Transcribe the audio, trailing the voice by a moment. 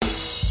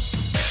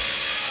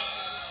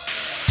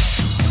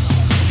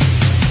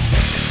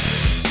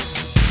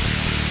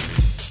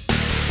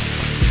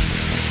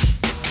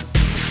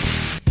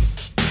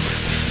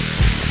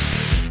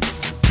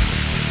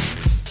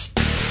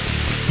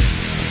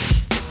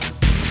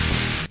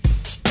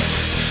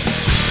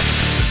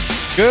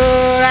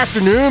Good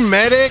afternoon,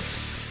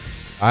 medics.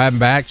 I'm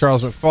back,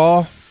 Charles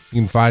McFall.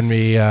 You can find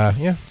me,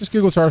 just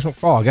Google Charles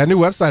McFall. I got a new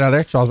website out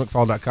there,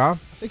 charlesmcfall.com.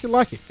 I think you'll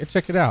like it. Go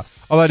check it out.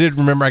 Although I did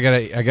remember I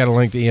got a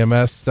link to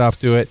EMS stuff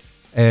to it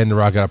and the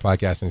Rock Out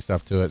podcasting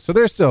stuff to it. So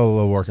there's still a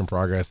little work in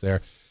progress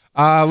there.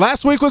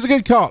 Last week was a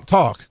good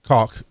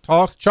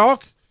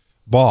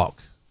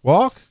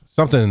walk,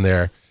 something in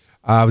there.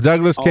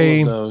 Douglas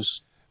came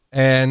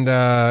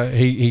and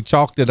he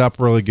chalked it up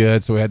really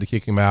good, so we had to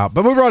kick him out.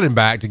 But we brought him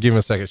back to give him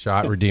a second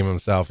shot, redeem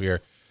himself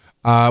here.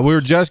 We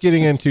were just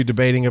getting into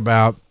debating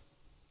about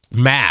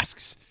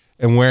masks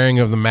and wearing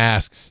of the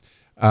masks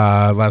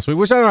last week,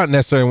 which I'm not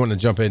necessarily wanting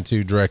to jump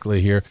into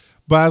directly here.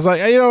 But I was like,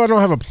 I don't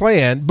have a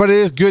plan, but it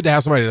is good to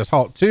have somebody to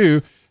talk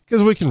to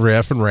because we can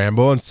riff and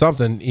ramble and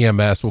something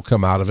EMS will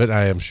come out of it,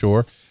 I am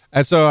sure.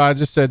 And so I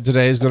just said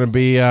today is going to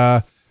be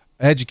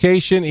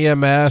education,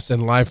 EMS,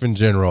 and life in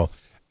general.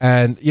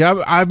 And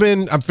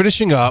I'm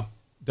finishing up,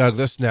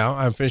 Douglas, now.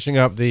 I'm finishing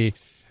up the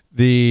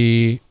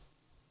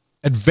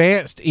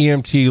advanced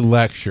EMT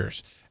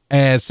lectures.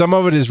 And some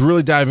of it is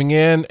really diving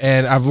in,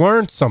 and I've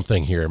learned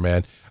something here,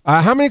 man.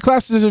 How many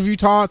classes have you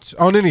taught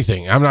on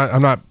anything? I'm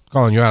not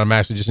calling you out, I'm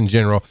actually just in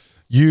general.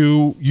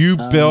 You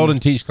build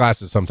and teach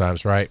classes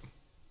sometimes, right?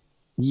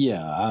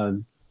 Yeah.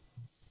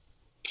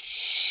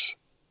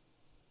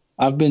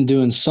 I've been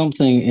doing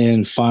something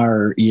in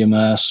fire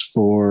EMS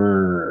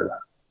for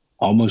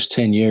almost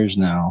 10 years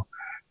now.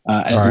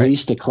 At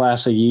least a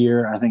class a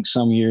year. I think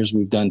some years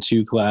we've done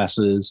 2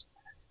 classes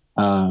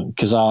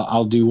because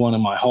I'll do one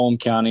in my home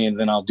county and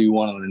then I'll do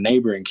one in the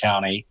neighboring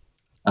county.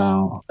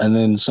 And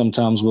then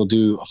sometimes we'll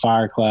do a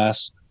fire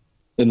class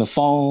in the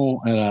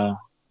fall and a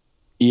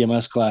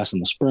EMS class in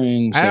the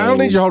spring. So I don't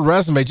need your whole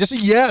resume. Just a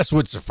yes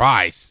would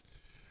suffice.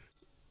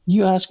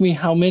 You ask me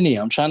how many.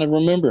 I'm trying to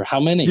remember how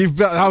many.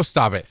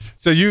 Stop it.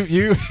 So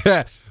you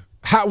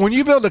when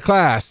you build a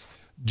class,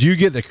 do you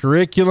get the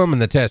curriculum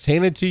and the test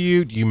handed to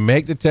you? Do you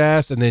make the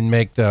test and then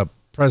make the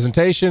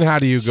presentation? How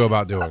do you go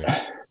about doing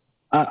it?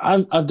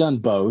 I've done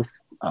both.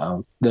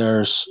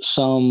 There's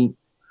some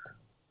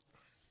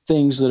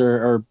things that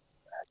are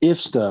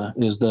IFSTA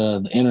is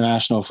the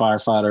International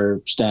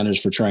Firefighter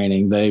Standards for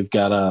Training. They've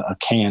got a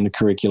canned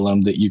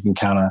curriculum that you can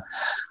kind of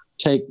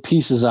take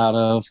pieces out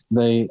of.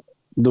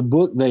 The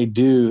book they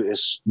do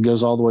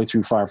goes all the way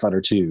through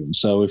Firefighter 2. And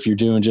so if you're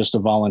doing just a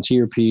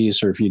volunteer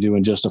piece or if you're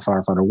doing just a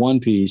Firefighter 1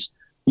 piece,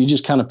 you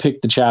just kind of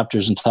pick the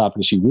chapters and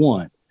topics you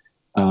want.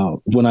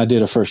 When I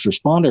did a first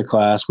responder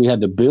class, we had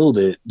to build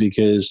it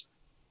because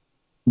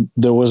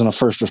there wasn't a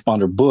first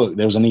responder book.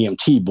 There was an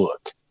EMT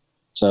book.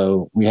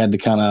 So we had to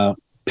kind of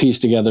piece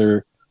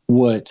together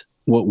what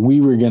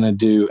we were going to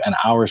do and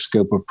our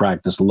scope of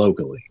practice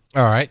locally.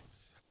 All right.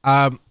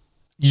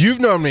 You've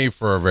known me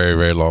for a very,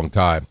 very long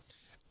time.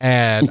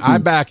 And I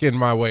back in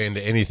my way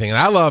into anything. And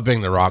I love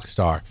being the rock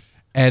star.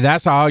 And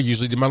that's how I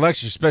usually do my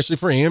lectures, especially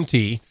for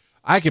EMT.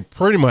 I could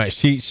pretty much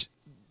teach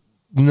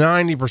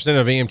 90%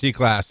 of EMT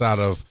class out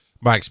of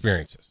my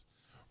experiences.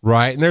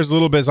 Right. And there's a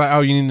little bit like, oh,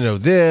 you need to know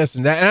this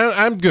and that. And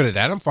I'm good at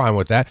that. I'm fine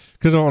with that.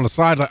 Because I'm on the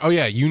side like, oh,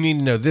 yeah, you need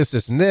to know this,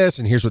 this, and this.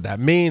 And here's what that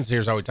means.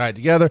 Here's how we tie it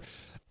together.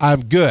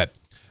 I'm good.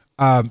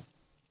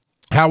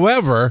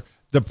 However,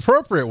 the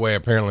appropriate way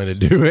apparently to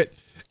do it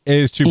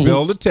is to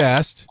build a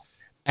test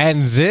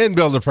and then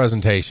build a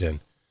presentation.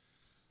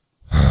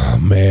 Oh,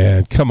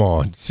 man. Come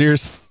on.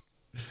 Seriously.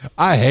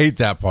 I hate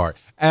that part.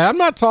 And I'm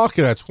not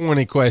talking a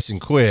 20-question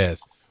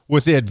quiz.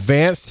 With the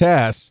advanced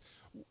tests,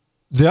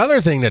 the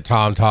other thing that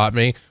Tom taught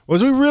me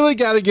was we really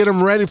got to get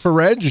them ready for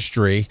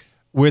registry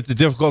with the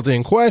difficulty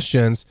in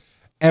questions.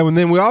 And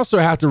then we also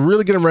have to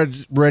really get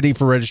them ready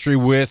for registry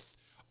with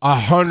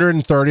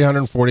 130,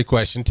 140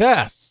 question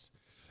tests.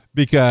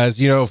 Because,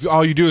 if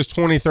all you do is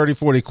 20, 30,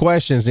 40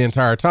 questions the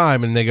entire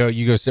time and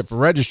you go sit for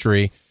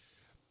registry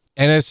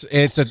and it's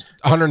a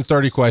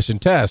 130 question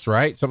test,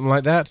 right? Something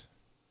like that.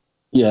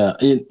 Yeah.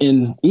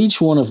 In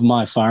each one of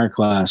my fire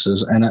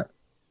classes, and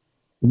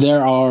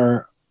there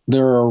are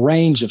a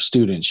range of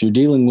students. You're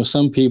dealing with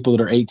some people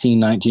that are 18,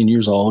 19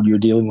 years old. You're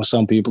dealing with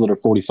some people that are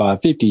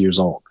 45, 50 years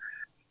old.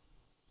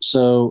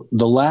 So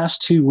the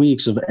last 2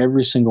 weeks of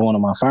every single one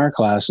of my fire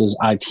classes,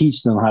 I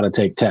teach them how to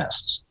take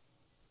tests.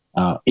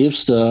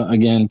 IFSTA,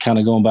 again, kind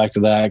of going back to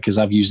that because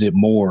I've used it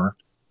more,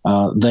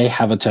 they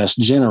have a test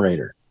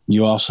generator.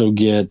 You also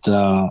get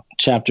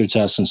chapter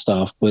tests and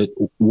stuff. But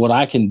what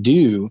I can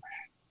do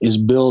is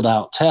build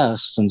out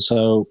tests. And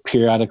so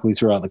periodically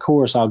throughout the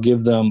course, I'll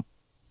give them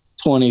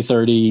 20,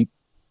 30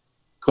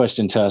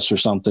 question tests or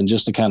something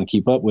just to kind of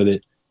keep up with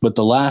it. But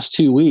the last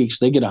 2 weeks,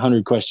 they get a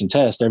 100 question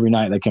test every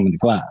night they come into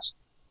class.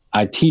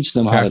 I teach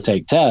them how to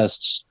take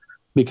tests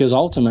because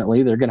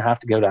ultimately they're going to have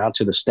to go down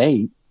to the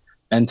state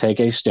and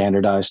take a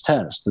standardized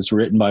test that's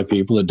written by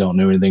people that don't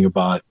know anything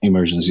about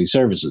emergency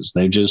services.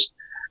 They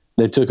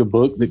took a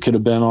book that could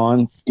have been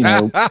on,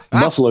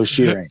 buffalo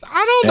shearing.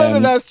 I don't know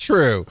that that's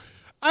true.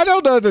 I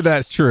don't know that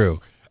that's true.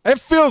 It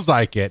feels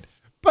like it.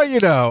 But,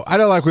 I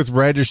know like with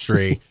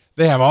registry,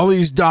 they have all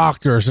these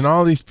doctors and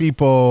all these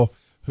people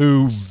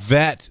who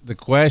vet the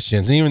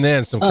questions. And even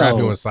then, some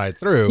crappy ones slide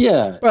through.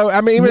 Yeah. But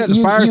I mean, even at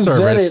the fire you service.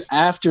 vet it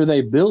after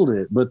they build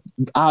it. But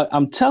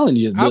I'm telling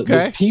you,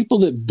 the people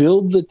that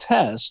build the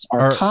test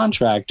are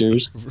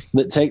contractors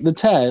that take the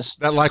test.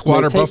 That like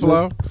Water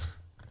Buffalo?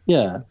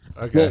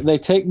 Okay. They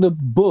take the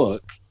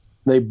book,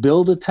 they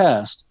build a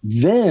test,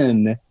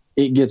 then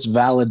it gets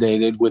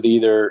validated with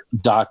either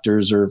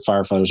doctors or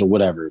firefighters or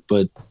whatever.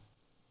 But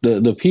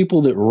the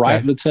people that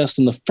write the test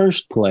in the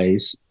first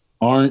place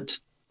aren't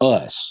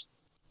us.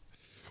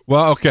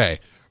 Well, okay.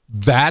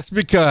 That's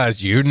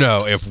because,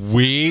 if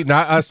we,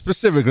 not us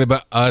specifically,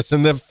 but us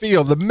in the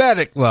field, the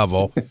medic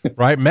level,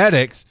 right?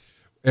 Medics,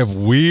 if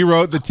we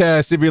wrote the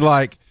test, it'd be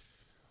like,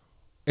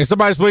 if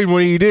somebody's bleeding,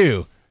 what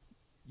do?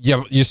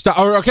 You stop.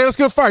 Okay, let's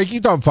go to fire. You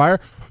keep talking fire.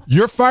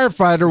 You're a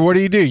firefighter. What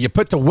do? You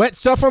put the wet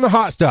stuff on the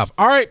hot stuff.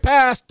 All right,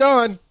 pass,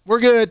 done. We're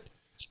good.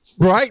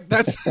 Right?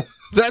 That's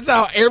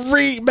how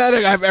every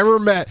medic I've ever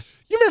met.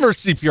 You remember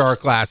CPR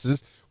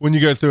classes when you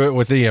go through it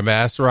with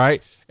EMS,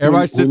 right?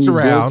 Everybody sits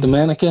around. The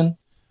mannequin?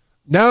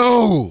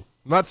 No,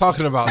 I'm not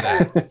talking about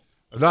that.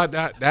 I'm not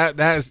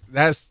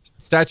that's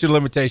statute of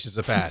limitations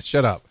have passed.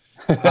 Shut up.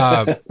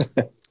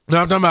 No,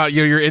 I'm talking about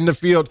you're in the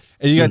field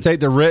and you got to take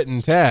the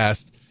written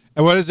test.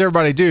 And what does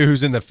everybody do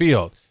who's in the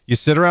field? You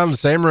sit around in the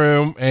same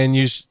room and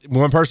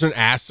one person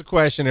asks a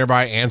question,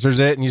 everybody answers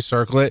it, and you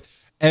circle it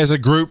as a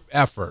group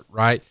effort,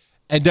 right?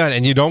 And done.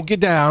 And you don't get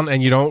down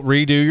and you don't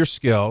redo your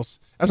skills.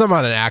 I'm talking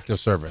about an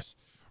active service,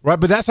 right?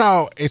 But that's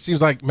how it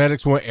seems like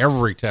medics want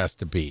every test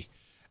to be.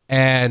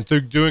 And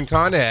through doing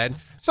Con Ed,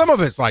 some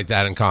of it's like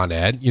that in Con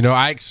Ed.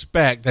 I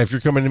expect that if you're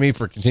coming to me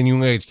for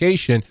continuing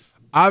education,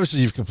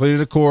 obviously you've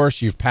completed a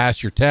course, you've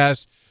passed your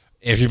test.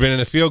 If you've been in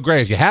the field,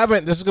 great. If you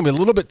haven't, this is going to be a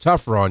little bit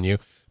tougher on you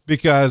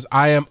because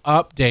I am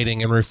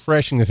updating and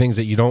refreshing the things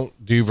that you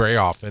don't do very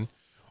often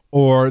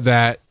or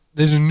that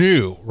is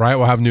new, right?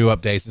 We'll have new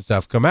updates and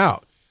stuff come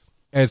out.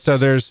 And so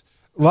there's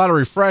a lot of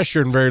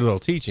refresher and very little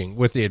teaching.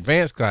 With the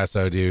advanced class,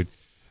 though, dude,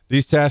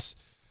 these tests,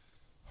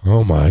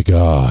 oh my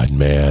God,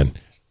 man.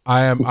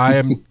 I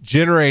am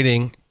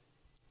generating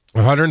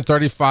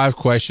 135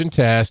 question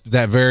test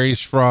that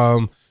varies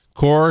from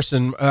course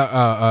and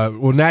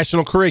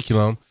national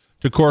curriculum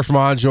to course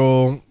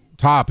module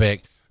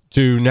topic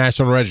to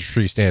national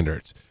registry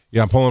standards.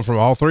 I'm pulling from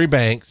all three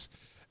banks,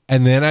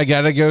 and then I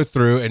got to go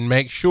through and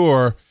make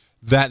sure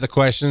that the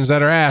questions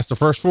that are asked, the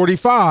first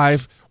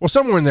 45, well,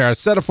 somewhere in there, a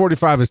set of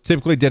 45 is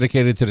typically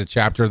dedicated to the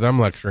chapter that I'm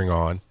lecturing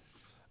on.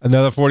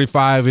 Another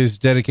 45 is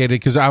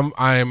dedicated because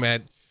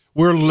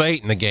we're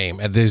late in the game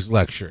at these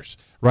lectures,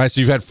 right? So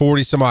you've had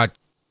 40 some odd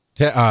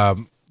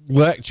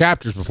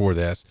chapters before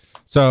this.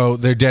 So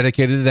they're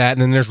dedicated to that.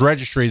 And then there's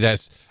registry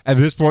that's at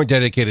this point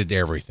dedicated to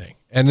everything.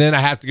 And then I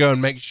have to go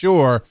and make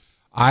sure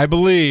I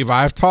believe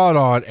I've taught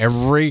on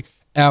every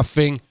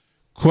effing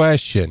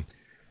question.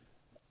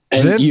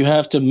 And then, you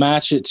have to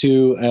match it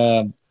to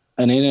an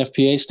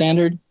NFPA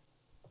standard?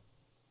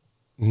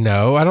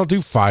 No, I don't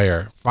do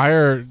fire.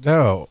 Fire,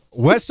 no.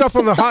 Wet stuff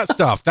on the hot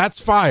stuff. That's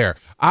fire.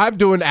 I'm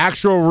doing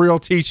actual real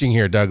teaching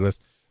here, Douglas.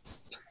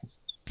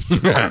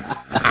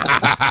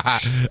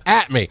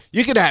 At me.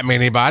 You can at me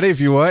anybody if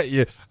you want.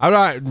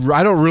 I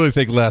don't really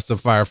think less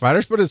of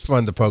firefighters, but it's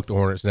fun to poke the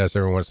hornet's nest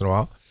every once in a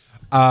while.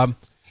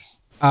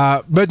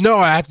 But no,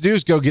 I have to do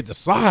is go get the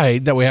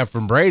slide that we have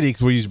from Brady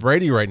because we use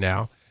Brady right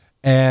now.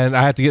 And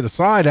I have to get the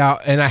slide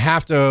out and I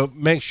have to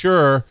make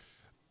sure,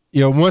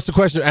 once the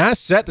question, and I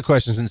set the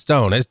questions in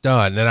stone, it's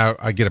done. Then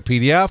I get a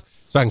PDF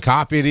so I can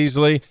copy it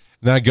easily. And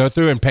then I go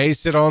through and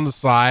paste it on the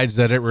slides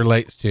that it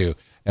relates to.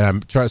 And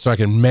I'm trying so I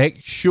can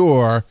make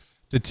sure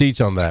to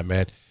teach on that,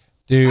 man.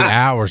 Dude,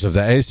 hours of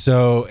that.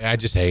 I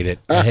just hate it.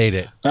 I hate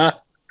it.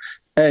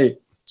 Hey,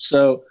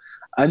 so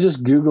I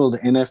just Googled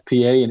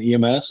NFPA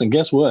and EMS, and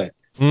guess what?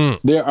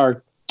 There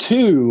are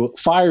 2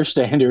 fire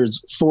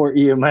standards for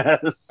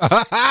EMS.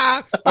 All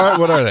right,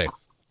 what are they?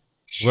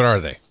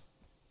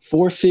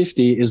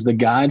 450 is the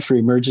Guide for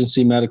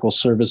Emergency Medical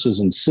Services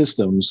and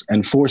Systems,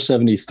 and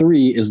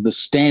 473 is the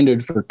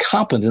standard for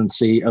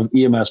competency of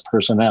EMS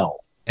personnel.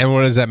 And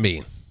what does that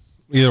mean?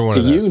 Either one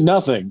of those. To you,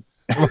 nothing.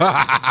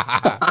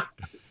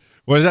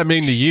 What does that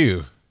mean to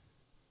you?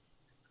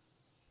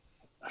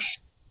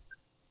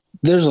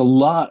 There's a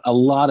lot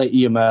of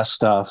EMS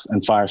stuff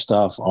and fire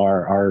stuff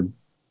are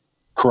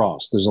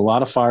crossed. There's a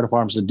lot of fire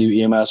departments that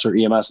do EMS or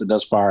EMS that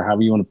does fire,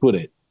 however you want to put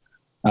it.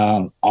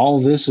 All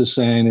this is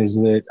saying is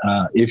that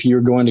if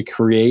you're going to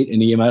create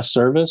an EMS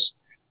service,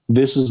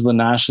 this is the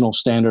national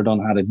standard on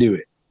how to do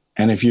it.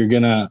 And if you're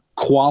going to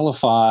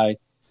qualify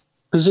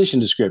position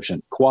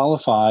description,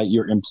 qualify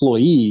your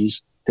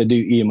employees to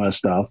do EMS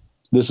stuff,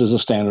 this is a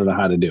standard on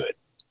how to do it.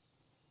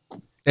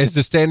 Is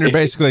the standard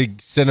basically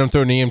send them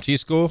through an EMT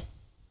school?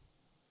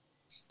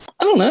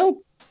 I don't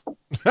know.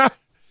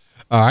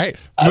 All right.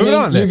 Moving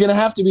on then. You're going to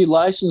have to be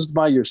licensed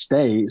by your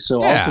state.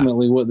 So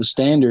ultimately what the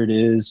standard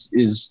is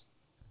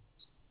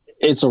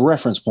it's a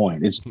reference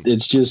point.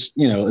 It's just,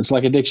 it's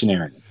like a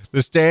dictionary.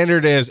 The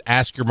standard is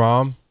ask your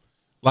mom.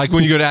 Like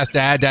when you go to ask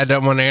dad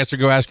doesn't want to answer,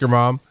 go ask your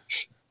mom.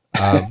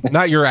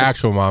 Not your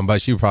actual mom,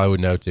 but she probably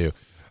would know too.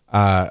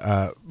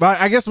 But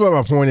I guess what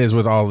my point is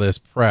with all this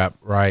prep,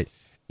 right,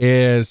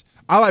 is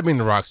I like being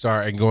the rock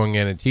star and going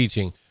in and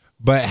teaching,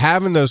 but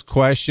having those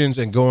questions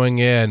and going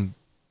in,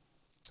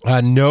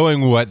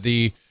 knowing what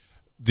the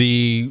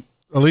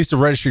at least the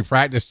registry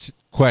practice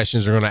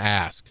questions are going to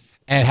ask,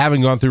 and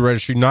having gone through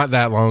registry not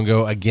that long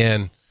ago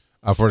again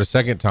for the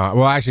second time.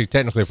 Well, actually,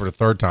 technically for the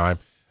third time.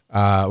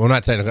 Well,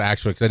 not technically,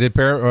 actually, because I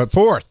did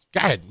fourth.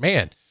 God,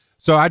 man.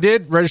 So I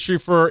did registry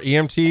for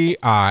EMTI.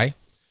 I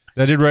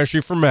did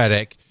registry for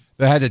medic.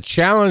 I had to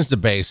challenge the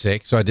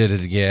basic, so I did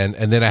it again,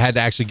 and then I had to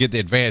actually get the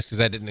advanced because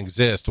that didn't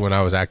exist when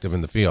I was active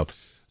in the field.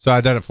 So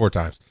I've done it 4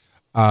 times.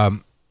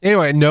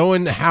 Anyway,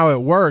 knowing how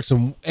it works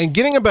and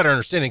getting a better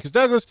understanding, because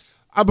Douglas,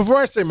 before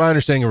I say my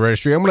understanding of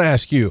registry, I'm going to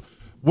ask you,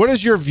 what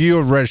is your view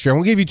of registry? I'm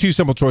going to give you 2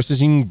 simple choices.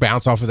 You can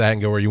bounce off of that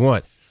and go where you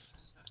want.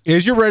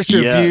 Is your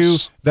registry view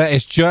that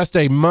it's just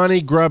a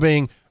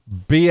money-grubbing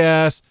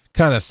BS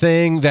kind of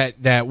thing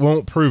that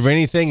won't prove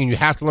anything and you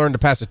have to learn to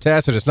pass a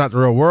test and it's not the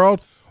real world?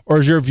 Or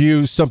is your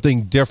view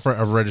something different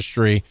of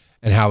registry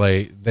and how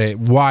they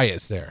why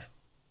it's there?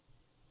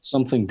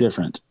 Something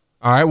different.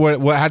 All right.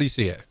 What how do you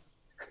see it?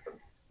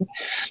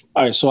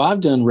 All right. So I've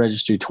done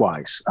registry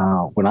twice.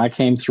 When I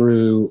came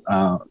through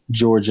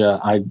Georgia,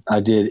 I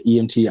did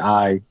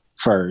EMTI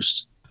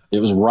first. It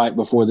was right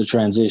before the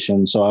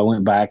transition. So I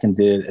went back and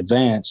did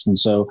advanced. And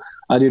so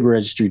I did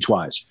registry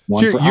twice.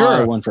 One for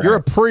I, one for You're I.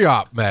 a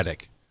pre-op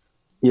medic.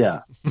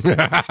 Yeah.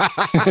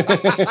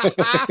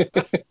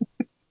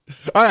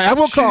 All right, I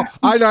will call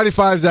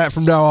I-95's that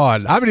from now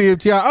on. I'm an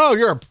EMT. Oh,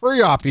 you're a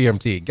pre-op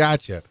EMT.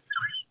 Gotcha.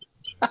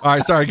 All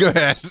right, sorry, go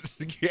ahead.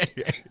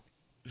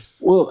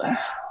 Well,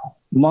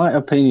 my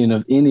opinion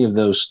of any of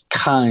those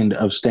kind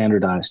of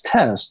standardized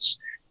tests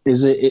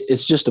is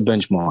it's just a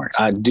benchmark.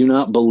 I do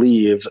not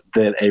believe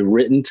that a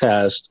written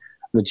test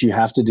that you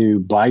have to do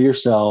by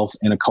yourself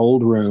in a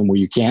cold room where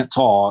you can't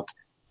talk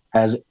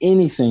has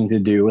anything to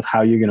do with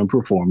how you're going to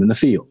perform in the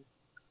field.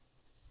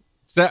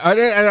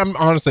 And I'm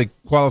honestly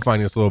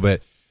qualifying this a little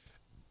bit.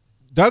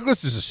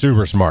 Douglas is a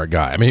super smart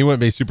guy. I mean, he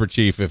wouldn't be super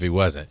chief if he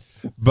wasn't.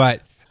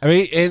 But I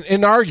mean,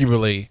 and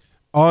arguably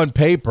on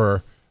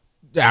paper,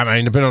 I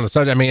mean, depending on the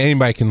subject, I mean,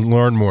 anybody can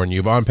learn more than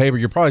you. But on paper,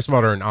 you're probably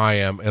smarter than I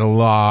am in a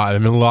lot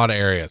of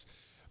areas.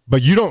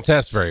 But you don't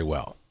test very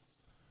well,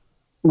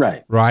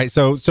 right? Right.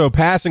 So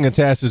passing a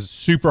test is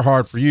super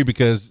hard for you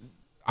because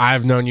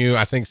I've known you,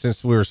 I think,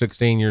 since we were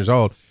 16 years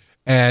old,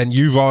 and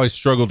you've always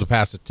struggled to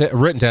pass a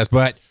written test,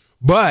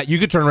 But you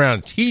could turn around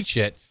and teach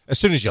it as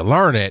soon as you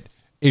learn it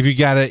if you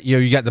got it,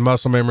 you got the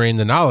muscle memory and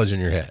the knowledge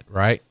in your head,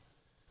 right?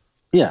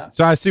 Yeah.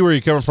 So I see where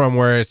you're coming from,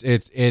 where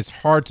it's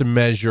hard to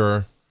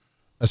measure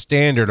a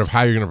standard of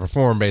how you're going to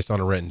perform based on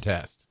a written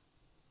test.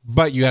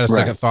 But you had a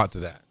second thought to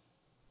that.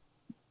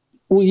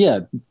 Well, yeah.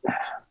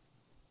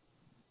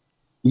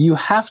 You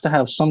have to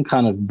have some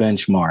kind of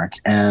benchmark,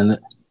 and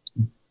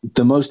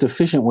the most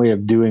efficient way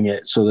of doing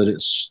it so that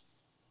it's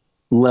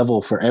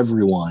level for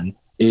everyone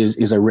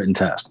is a written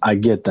test. I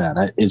get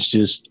that. It's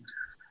just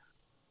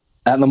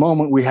at the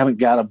moment we haven't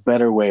got a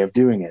better way of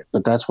doing it,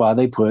 but that's why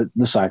they put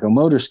the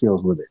psychomotor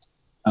skills with it.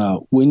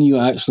 When you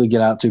actually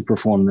get out to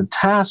perform the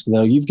task,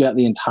 though, you've got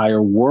the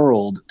entire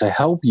world to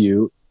help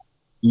you.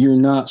 You're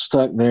not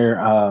stuck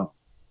there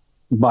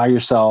by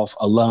yourself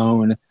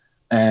alone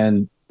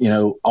and,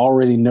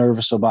 already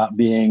nervous about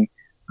being,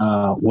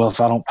 well, if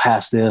I don't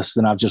pass this,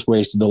 then I've just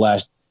wasted the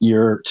last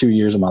year, 2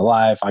 years of my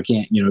life. I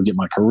can't, get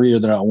my career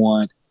that I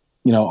want.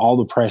 All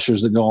the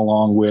pressures that go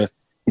along with,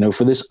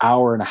 for this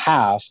hour and a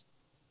half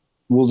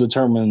will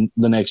determine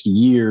the next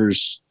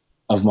years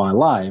of my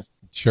life.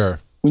 Sure.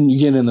 When you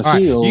get in the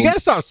field. You got to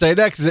stop saying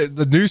that because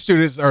the new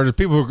students or the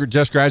people who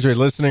just graduated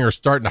listening are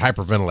starting to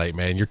hyperventilate,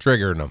 man. You're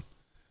triggering them.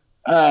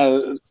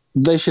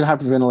 They should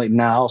hyperventilate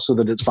now so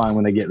that it's fine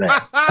when they get there.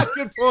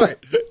 Good point.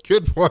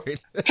 Good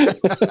point.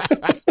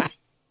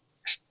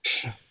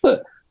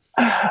 But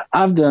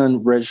I've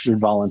done registered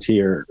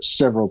volunteer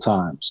several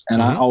times,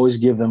 and I always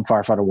give them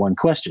Firefighter 1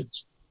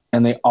 questions.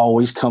 And they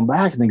always come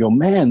back and they go,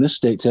 man, this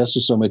state test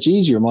was so much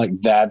easier. I'm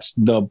like, that's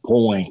the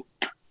point.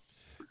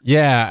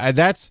 Yeah,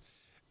 that's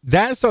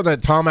something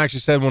that Tom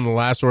actually said one of the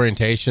last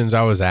orientations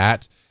I was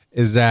at,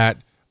 is that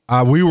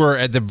we were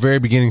at the very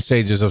beginning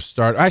stages of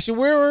start. Actually,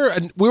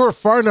 we were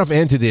far enough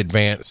into the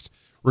advanced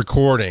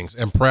recordings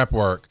and prep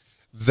work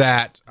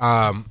that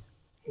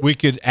we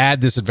could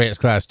add this advanced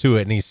class to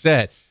it. And he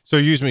said, so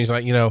he's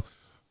like, we're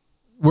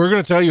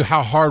going to tell you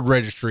how hard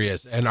registry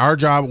is. And our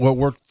job, what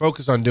we're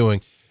focused on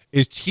doing,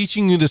 is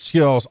teaching you the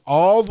skills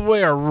all the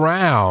way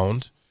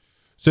around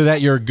so that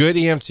you're a good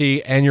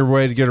EMT and you're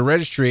ready to get a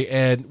registry.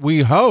 And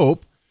we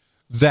hope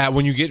that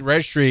when you get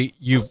registry,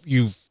 you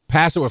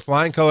pass it with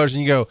flying colors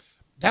and you go,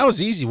 that was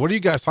easy. What are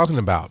you guys talking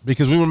about?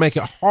 Because we want to make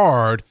it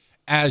hard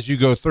as you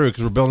go through,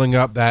 because we're building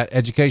up that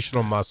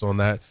educational muscle and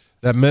that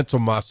mental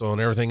muscle and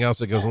everything else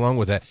that goes along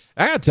with that.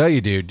 I got to tell you,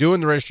 dude,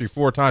 doing the registry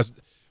 4 times,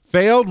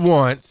 failed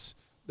once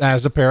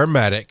as a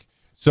paramedic.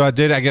 So I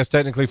did, I guess,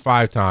 technically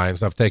 5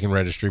 times. I've taken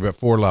registry, but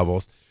 4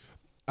 levels.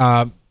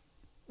 Most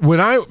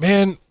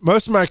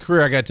of my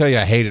career, I got to tell you,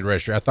 I hated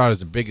registry. I thought it was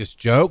the biggest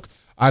joke.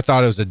 I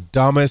thought it was the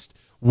dumbest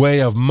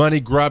way of money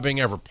grubbing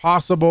ever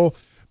possible,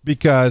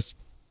 because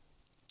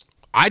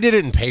I did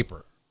it in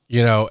paper,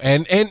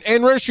 and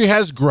registry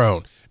has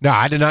grown. Now,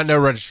 I did not know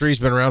registry's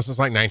been around since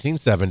like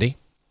 1970.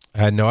 I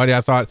had no idea.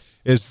 I thought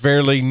it's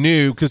fairly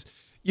new because,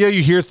 you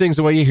hear things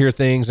the way you hear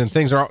things, and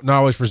things are not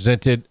always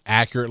presented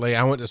accurately.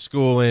 I went to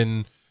school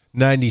in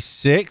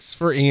 96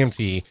 for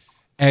EMT,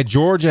 and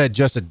Georgia had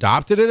just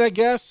adopted it, I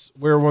guess.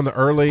 We were one of the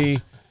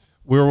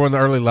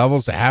early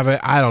levels to have it.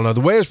 I don't know. The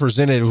way it was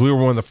presented, we were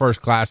one of the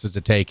first classes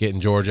to take it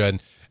in Georgia.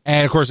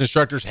 And of course,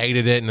 instructors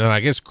hated it. And they're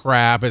like, it's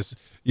crap. It's,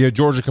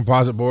 Georgia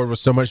Composite Board was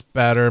so much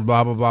better and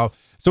blah, blah, blah.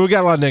 So we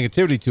got a lot of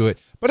negativity to it.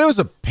 But it was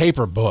a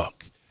paper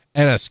book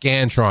and a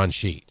Scantron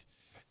sheet.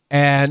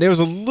 And it was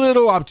a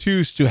little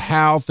obtuse to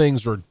how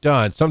things were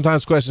done.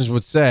 Sometimes questions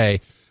would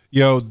say,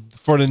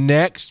 for the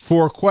next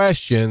 4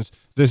 questions,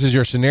 this is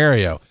your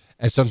scenario.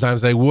 And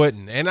sometimes they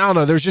wouldn't. And I don't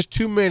know. There's just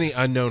too many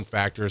unknown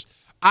factors.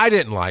 I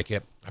didn't like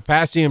it. I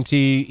passed EMT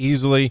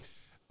easily.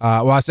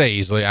 I say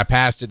easily. I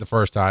passed it the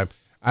first time.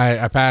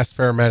 I passed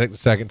paramedic the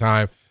second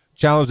time.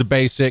 Challenged the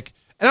basic.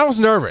 And I was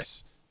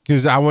nervous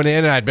because I went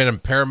in and I'd been a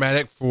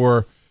paramedic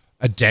for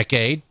a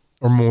decade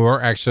or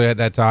more, actually, at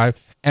that time.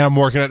 And I'm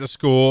working at the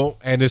school,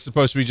 and it's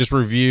supposed to be just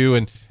review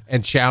and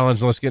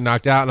challenge, and let's get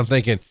knocked out. And I'm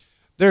thinking,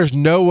 there's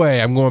no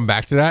way I'm going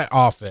back to that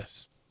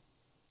office,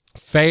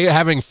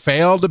 having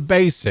failed a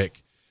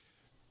basic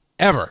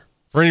ever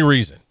for any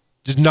reason.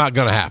 Just not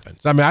going to happen.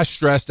 So, I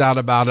stressed out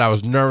about it. I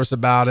was nervous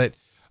about it.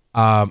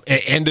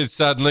 It ended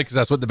suddenly because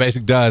that's what the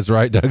basic does,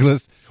 right,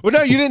 Douglas? Well,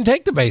 no, you didn't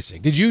take the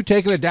basic. Did you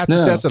take an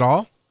adaptive test at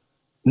all?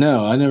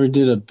 No, I never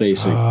did a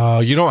basic. Oh,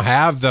 you don't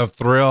have the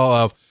thrill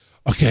of,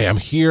 okay, I'm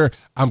here.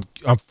 I'm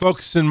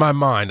focusing my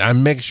mind.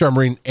 I'm making sure I'm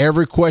reading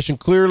every question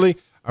clearly.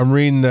 I'm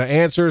reading the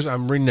answers.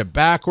 I'm reading it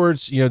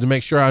backwards, to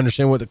make sure I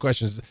understand what the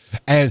questions.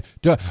 And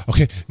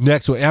okay,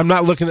 next one. I'm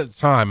not looking at the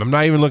time. I'm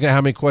not even looking at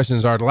how many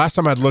questions are. The last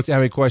time I'd looked at how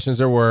many questions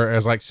there were, it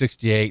was like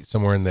 68,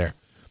 somewhere in there.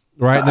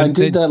 Right? I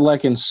did that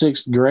like in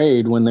 6th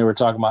grade when they were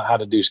talking about how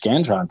to do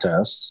Scantron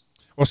tests.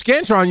 Well,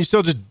 Scantron, you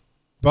still just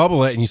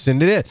bubble it and you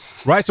send it in,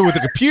 right? So with the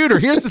computer,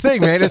 here's the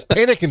thing, man. It's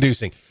panic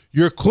inducing.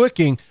 You're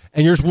clicking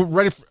and you're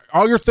ready for,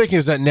 all you're thinking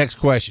is that next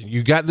question.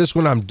 You got this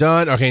one, I'm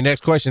done. Okay,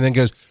 next question. Then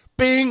goes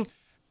bing,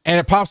 and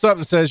it pops up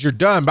and says you're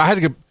done. But I had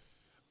to go,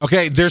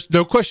 okay, there's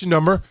no question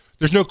number.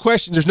 There's no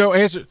question. There's no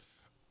answer.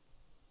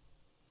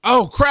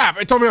 Oh,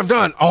 crap. It told me I'm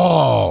done.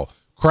 Oh,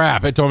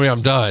 crap. It told me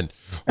I'm done.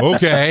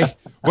 Okay.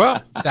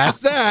 Well, that's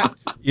that.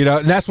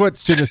 And that's what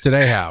students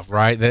today have,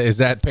 right? That is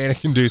that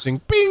panic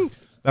inducing bing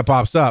that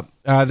pops up.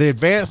 The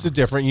advanced is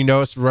different.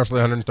 It's roughly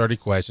 130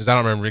 questions. I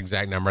don't remember the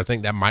exact number. I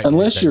think that might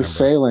unless you're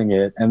failing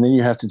it, and then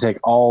you have to take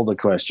all the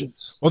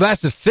questions. Well,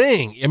 that's the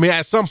thing.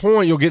 At some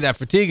point you'll get that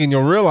fatigue, and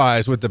you'll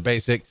realize with the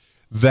basic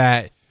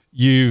that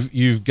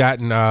you've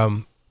gotten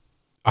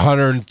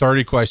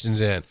 130 questions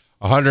in,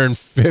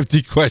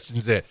 150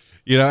 questions in.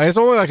 And it's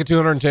only like a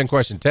 210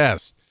 question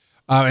test,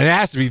 and it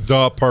has to be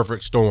the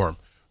perfect storm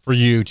for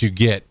you to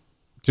get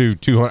to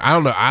 200. I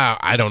don't know.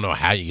 I don't know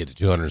how you get to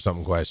 200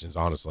 something questions,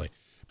 honestly.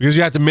 Because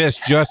you have to miss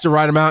just the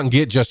right amount and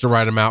get just the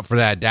right amount for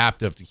that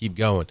adaptive to keep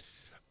going.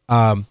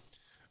 But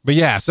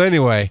yeah, so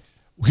anyway,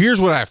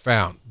 here's what I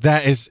found.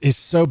 That is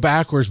so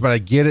backwards, but I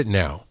get it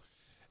now.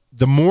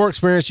 The more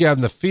experience you have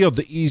in the field,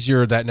 the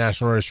easier that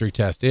national registry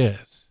test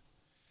is.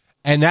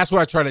 And that's what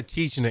I try to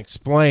teach and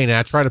explain. And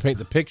I try to paint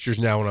the pictures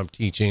now when I'm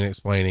teaching and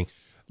explaining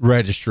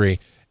registry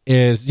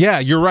is, yeah,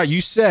 you're right.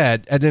 You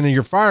said at the end of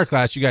your fire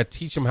class, you got to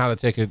teach them how to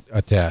take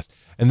a test.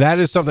 And that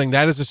is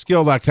a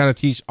skill that I kind of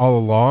teach all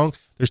along.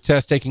 There's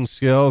test taking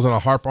skills, and I'll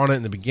harp on it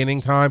in the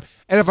beginning time.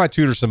 And if I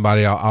tutor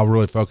somebody, I'll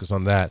really focus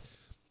on that.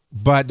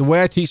 But the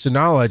way I teach the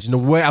knowledge, and the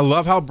way I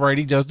love how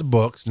Brady does the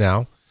books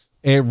now,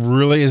 it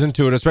really is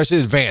intuitive, especially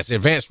advanced.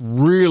 Advanced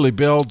really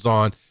builds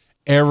on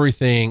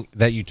everything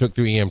that you took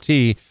through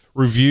EMT,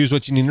 reviews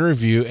what you need to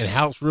review, and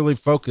helps really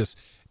focus.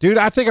 Dude,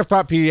 I think I've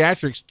taught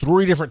pediatrics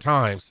 3 different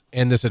times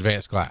in this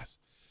advanced class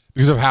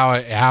because of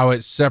how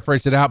it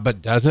separates it out,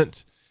 but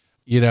doesn't.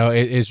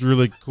 It's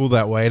really cool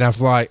that way. And I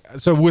feel like,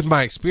 so with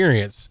my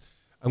experience,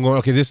 I'm going,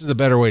 okay, this is a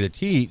better way to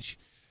teach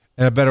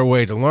and a better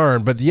way to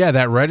learn. But yeah,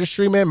 that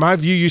registry, man, my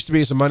view used to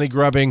be it's a money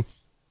grubbing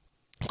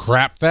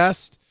crap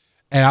fest.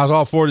 And I was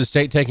all for the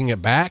state taking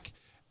it back.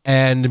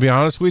 And to be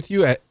honest with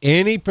you,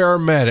 any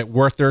paramedic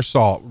worth their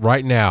salt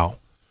right now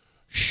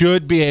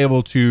should be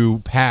able to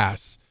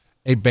pass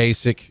a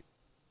basic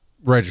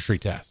registry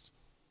test.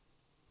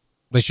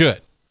 They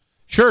should.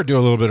 Sure, do a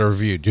little bit of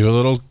review, do a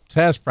little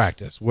test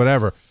practice,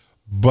 whatever.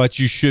 But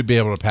you should be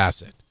able to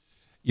pass it.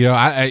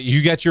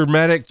 You got your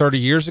medic 30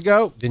 years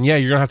ago, then yeah,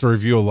 you're going to have to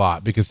review a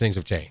lot because things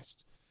have changed.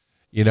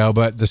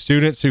 But the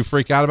students who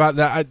freak out about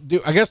that,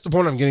 I guess the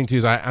point I'm getting to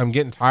is I'm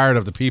getting tired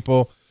of the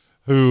people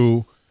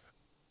who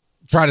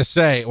try to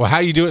say, well, how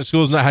you do it in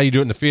school is not how you do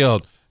it in the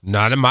field.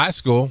 Not in my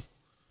school.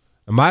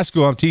 In my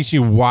school, I'm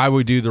teaching you why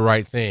we do the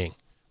right thing.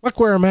 Like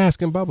wear a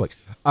mask in public.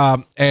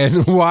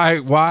 And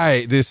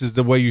why this is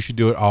the way you should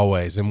do it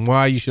always and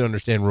why you should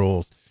understand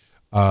rules.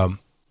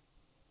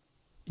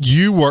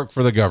 you work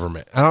for the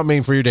government. I don't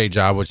mean for your day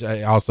job, which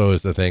also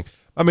is the thing.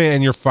 I mean,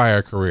 in your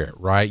fire career,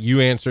 right?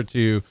 You answer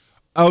to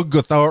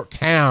Oglethorpe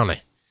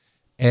County.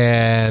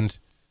 And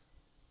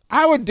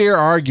I would dare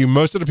argue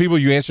most of the people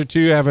you answer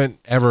to haven't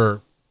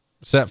ever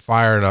set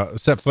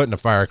foot in a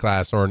fire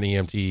class or an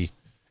EMT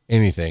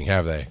anything,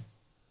 have they?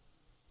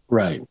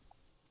 Right.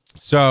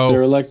 So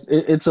they're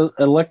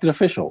elected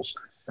officials,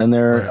 and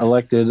they're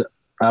elected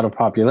out of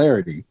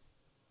popularity.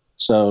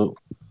 So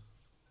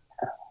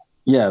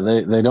yeah,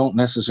 they don't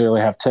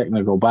necessarily have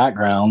technical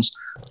backgrounds.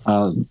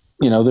 They're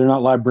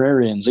not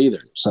librarians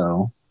either.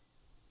 So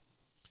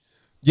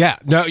yeah.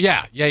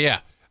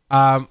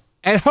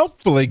 And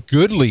hopefully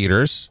good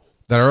leaders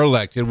that are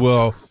elected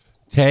will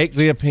take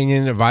the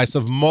opinion and advice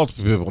of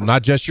multiple people,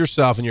 not just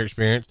yourself and your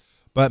experience,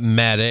 but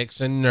medics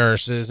and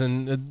nurses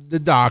and the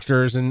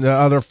doctors and the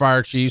other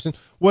fire chiefs and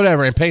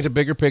whatever, and paint a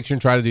bigger picture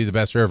and try to do the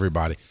best for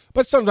everybody.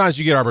 But sometimes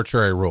you get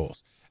arbitrary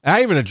rules. And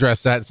I even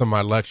address that in some of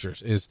my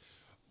lectures is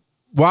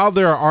while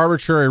there are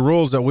arbitrary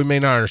rules that we may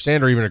not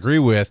understand or even agree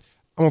with,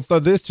 I'm going to throw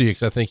this to you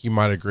because I think you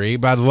might agree,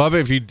 but I'd love it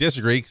if you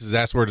disagree because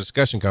that's where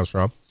discussion comes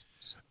from,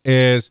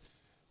 is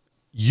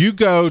you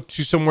go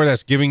to somewhere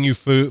that's giving you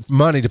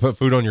money to put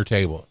food on your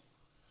table.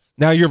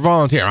 Now you're a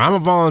volunteer. I'm a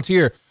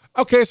volunteer.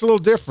 Okay, it's a little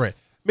different.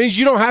 It means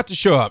you don't have to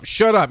show up.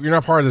 Shut up. You're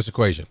not part of this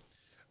equation.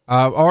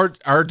 Or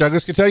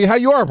Douglas can tell you how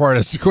you are part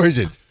of this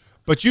equation.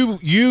 But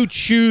you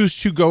choose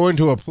to go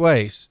into a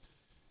place.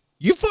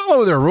 You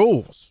follow their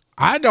rules.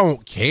 I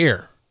don't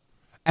care.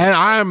 And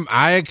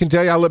I can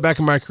tell you, I look back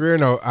in my career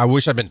and I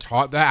wish I'd been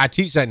taught that. I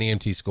teach that in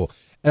EMT school.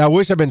 And I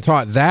wish I'd been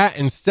taught that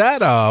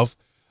instead of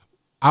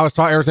I was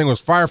taught everything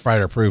was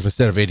firefighter proof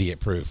instead of idiot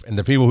proof. And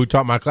the people who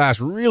taught my class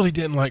really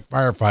didn't like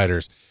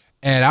firefighters.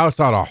 And I was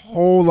taught a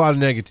whole lot of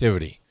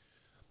negativity,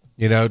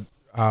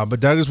 but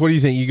Douglas, what do you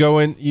think? You go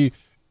in,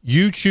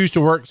 you choose to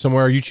work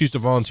somewhere, you choose to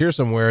volunteer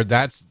somewhere.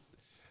 That's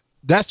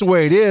the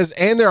way it is.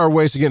 And there are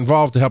ways to get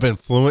involved to help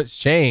influence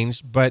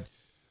change, but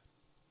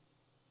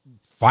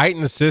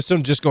fighting the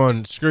system, just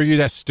going, screw you,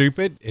 that's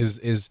stupid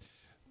is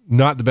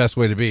not the best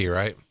way to be,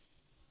 right?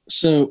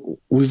 So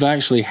we've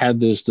actually had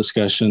this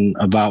discussion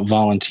about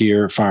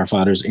volunteer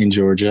firefighters in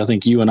Georgia. I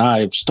think you and I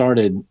have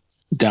started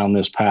down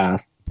this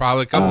path.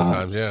 Probably a couple of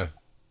times, yeah.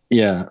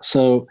 Yeah.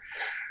 So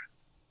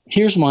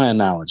here's my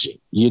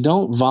analogy. You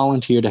don't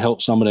volunteer to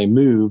help somebody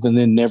move and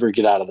then never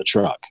get out of the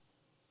truck.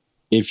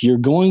 If you're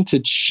going to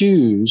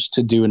choose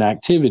to do an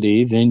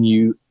activity, then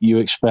you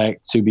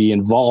expect to be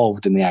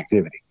involved in the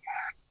activity.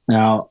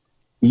 Now,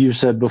 you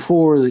said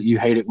before that you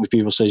hate it when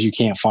people says you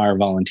can't fire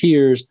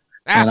volunteers.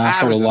 And I've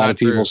heard a lot of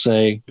people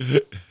say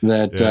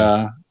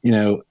that,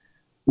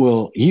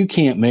 well, you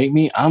can't make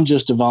me. I'm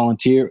just a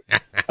volunteer.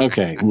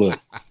 Okay, look,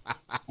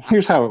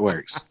 here's how it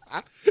works.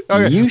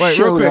 Okay, wait,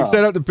 real quick,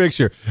 set up the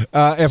picture.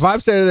 If I'm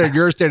standing there,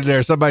 you're standing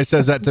there, somebody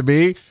says that to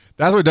me,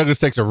 that's when Douglas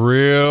takes a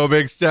real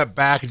big step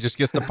back and just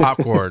gets the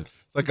popcorn.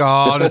 It's like,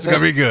 oh, this is going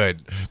to be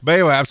good. But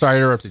anyway, I'm sorry I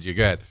interrupted you.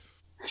 Go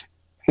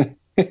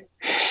ahead.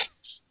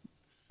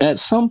 At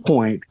some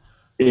point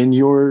in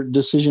your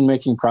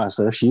decision-making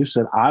process, you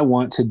said, I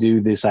want to do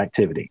this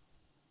activity,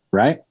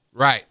 right?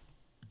 Right.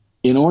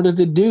 In order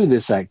to do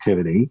this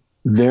activity,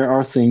 there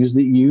are things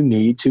that you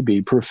need to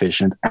be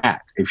proficient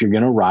at. If you're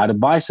going to ride a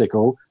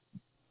bicycle,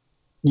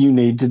 you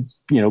need to,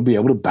 be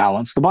able to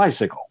balance the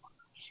bicycle.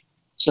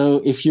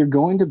 So if you're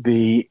going to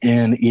be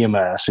in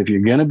EMS, if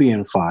you're going to be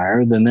in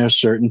fire, then there's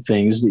certain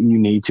things that you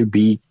need to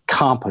be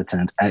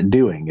competent at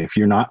doing. If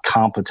you're not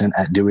competent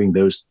at doing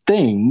those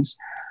things,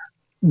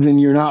 then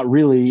you're not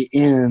really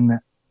in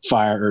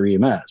fire or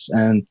EMS.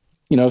 And,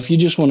 if you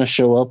just want to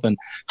show up and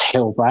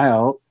help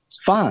out,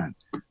 fine.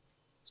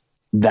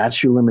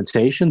 That's your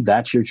limitation.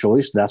 That's your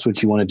choice. That's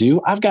what you want to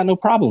do. I've got no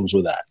problems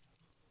with that.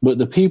 But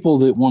the people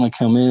that want to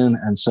come in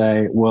and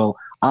say, well,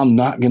 I'm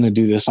not going to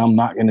do this, I'm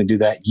not going to do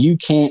that, you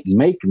can't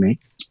make me.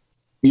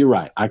 You're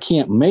right. I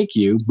can't make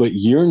you, but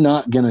you're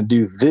not going to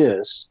do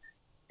this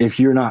if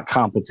you're not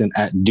competent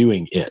at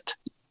doing it.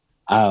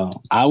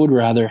 I would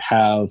rather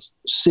have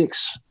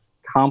 6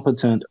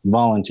 competent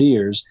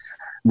volunteers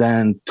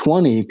than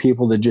 20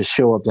 people that just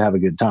show up to have a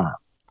good time.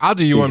 I'll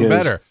do you one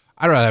better.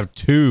 I'd rather have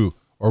 2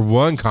 or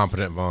 1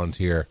 competent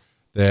volunteer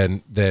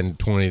than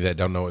 20 that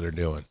don't know what they're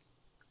doing.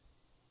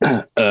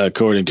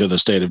 According to the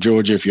state of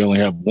Georgia, if you only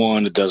have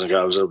 1, it doesn't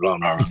go.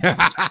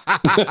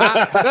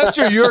 That's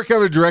true. You're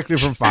coming directly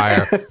from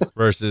fire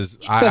versus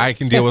I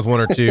can deal with 1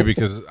 or 2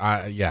 because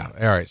All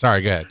right.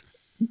 Sorry. Go ahead.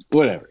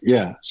 Whatever.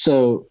 Yeah.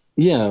 So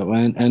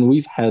and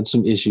we've had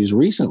some issues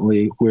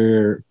recently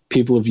where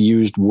people have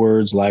used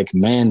words like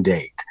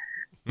mandate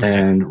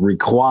and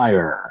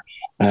require,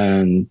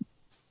 and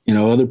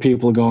other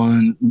people are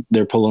going,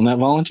 they're pulling that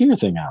volunteer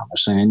thing out. They're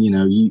saying,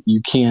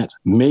 you can't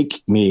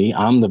make me,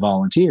 I'm the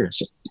volunteer.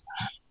 So,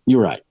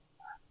 you're right.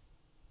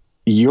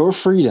 Your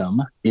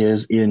freedom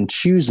is in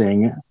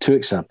choosing to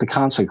accept the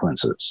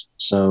consequences.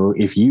 So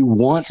if you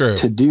want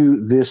to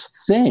do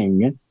this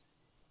thing,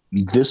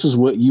 this is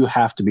what you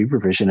have to be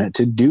proficient at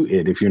to do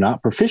it. If you're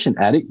not proficient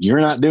at it,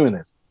 you're not doing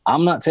this.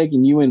 I'm not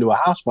taking you into a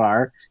house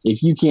fire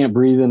if you can't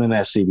breathe in an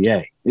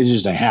SCBA. It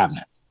just ain't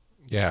happening.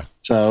 Yeah.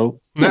 So,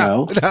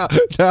 no.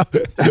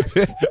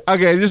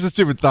 Okay, just a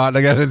stupid thought.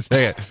 I gotta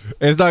say it.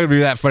 It's not gonna be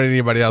that funny to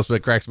anybody else, but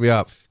it cracks me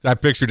up. I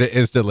pictured it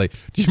instantly.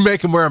 Do you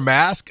make them wear a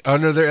mask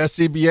under their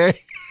SCBA?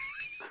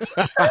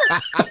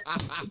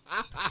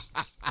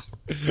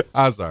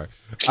 I'm sorry.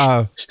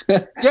 Yeah,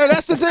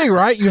 that's the thing,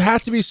 right? You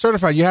have to be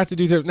certified. You have to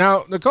do this.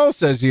 Now, Nicole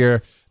says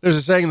here, there's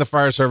a saying in the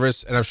fire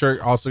service, and I'm sure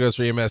it also goes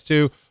for EMS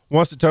too.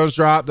 Once the tones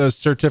drop, those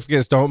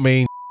certificates don't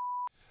mean.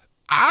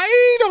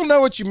 I don't know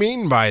what you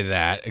mean by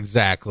that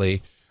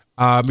exactly,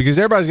 because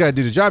everybody's got to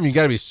do the job. And you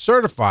got to be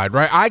certified,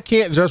 right? I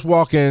can't just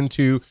walk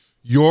into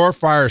your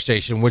fire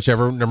station,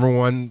 whichever number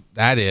one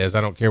that is.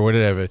 I don't care what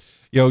it is.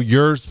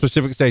 Your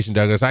specific station,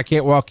 Douglas. I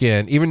can't walk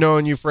in, even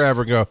knowing you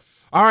forever, and go,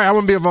 all right, I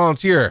want to be a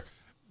volunteer.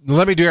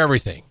 Let me do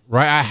everything,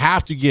 right? I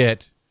have to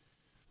get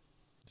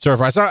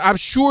certified. So I'm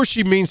sure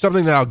she means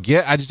something that I'll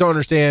get. I just don't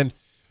understand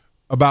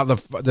about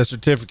the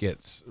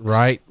certificates,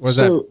 right? What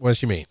does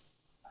she mean?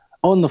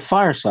 On the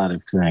fire side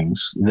of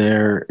things,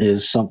 there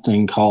is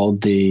something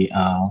called the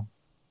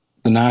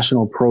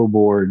National Pro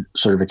Board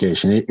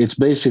certification. It's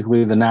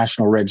basically the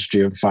National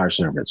Registry of the Fire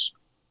Service.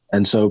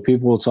 And so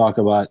people will talk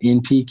about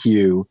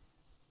NPQ,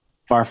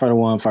 firefighter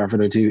 1,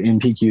 firefighter 2,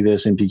 NPQ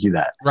this, NPQ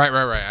that. Right.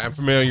 I'm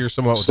familiar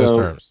somewhat with those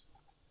terms.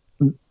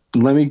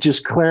 Let me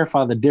just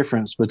clarify the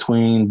difference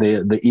between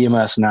the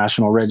EMS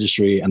National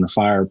Registry and the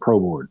Fire Pro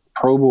Board.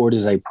 Pro Board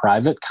is a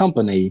private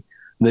company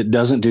that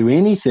doesn't do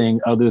anything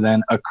other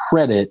than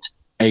accredit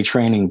a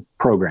training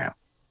program.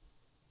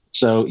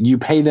 So you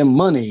pay them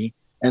money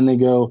and they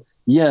go,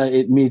 yeah,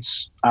 it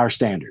meets our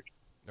standard.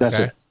 That's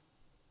it.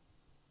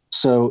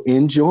 So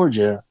in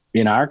Georgia,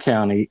 in our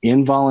county,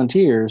 in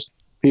volunteers,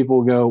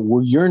 people go,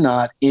 well, you're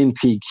not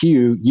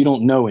NPQ. You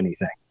don't know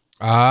anything.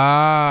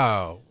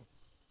 Oh.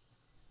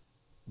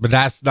 But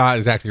that's not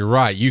exactly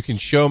right. You can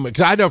show me,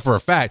 because I know for a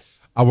fact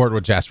I worked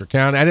with Jasper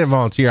County. I didn't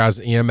volunteer. I was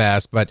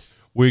EMS, but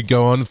we'd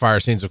go on the fire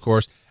scenes, of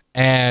course,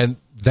 and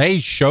they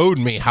showed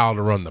me how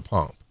to run the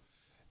pump.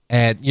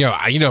 And,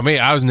 you know me,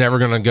 I was never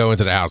going to go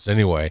into the house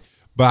anyway,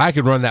 but I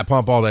could run that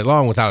pump all day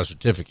long without a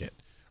certificate.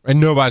 And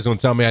nobody's going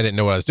to tell me I didn't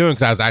know what I was doing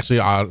because I was actually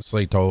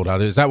honestly told how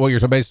to do. Is that what you're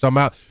basically talking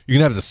about? You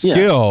can have the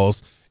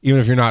skills even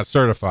if you're not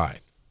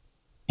certified.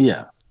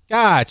 Yeah.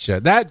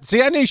 Gotcha. I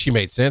knew she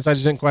made sense. I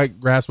just didn't quite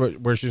grasp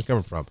where she was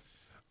coming from.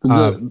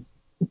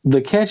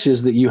 The catch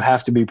is that you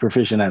have to be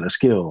proficient at a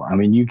skill. I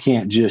mean, you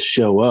can't just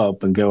show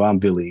up and go, I'm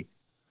Billy.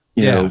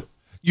 You know.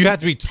 You have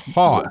to be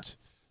taught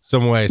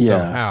some way,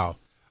 somehow.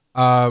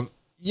 The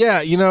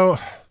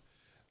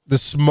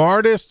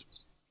smartest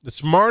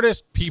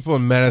people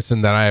in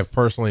medicine that I have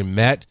personally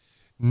met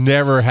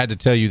never had to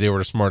tell you they were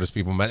the smartest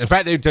people in medicine. In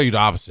fact, they would tell you the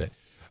opposite.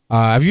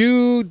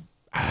 We're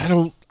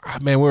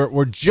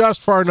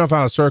just far enough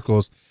out of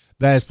circles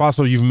that it's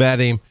possible you've met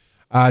him.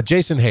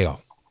 Jason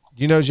Hale.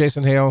 Do you know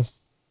Jason Hale?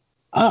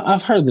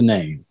 I've heard the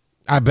name.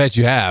 I bet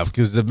you have,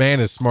 because the man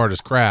is smart as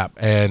crap.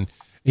 And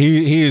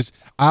he is,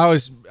 I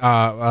always,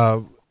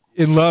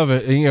 in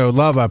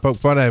love, I poke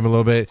fun at him a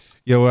little bit.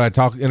 When I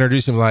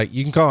introduce him, like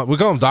we call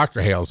him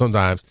Dr. Hale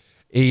sometimes.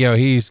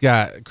 He's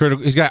got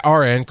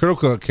RN,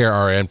 critical care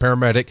RN,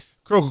 paramedic,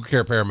 critical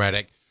care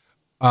paramedic,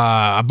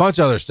 a bunch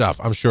of other stuff,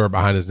 I'm sure,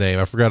 behind his name.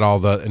 I forgot all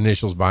the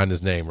initials behind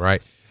his name,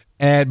 right?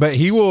 But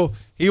he will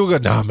go,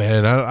 nah,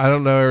 man, I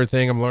don't know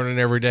everything. I'm learning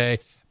every day.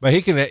 But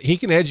he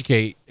can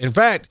educate. In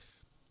fact,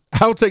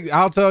 I'll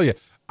tell you,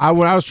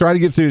 when I was trying to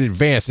get through the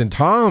advanced, and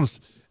Tom's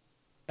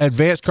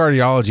advanced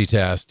cardiology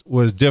test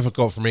was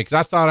difficult for me because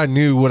I thought I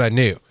knew what I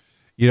knew.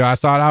 I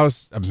thought I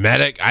was a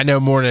medic. I know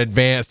more than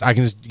advanced. I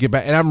can just get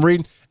back. And I'm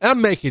reading, and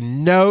I'm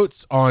making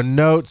notes on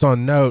notes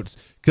on notes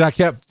because I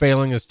kept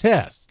failing his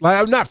test. Like,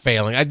 I'm not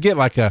failing. I'd get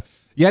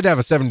you had to have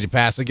a 70 to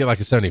pass. I'd get like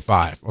a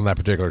 75 on that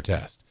particular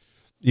test.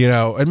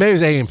 And maybe it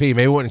was A&P.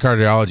 Maybe it wasn't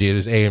cardiology. It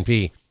was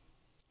A&P.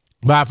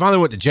 But I finally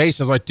went to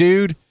Jason. I was like,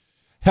 dude,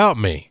 help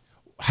me.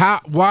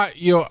 Why,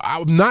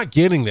 I'm not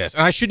getting this.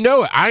 And I should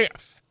know it.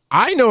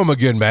 I know I'm a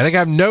good medic. I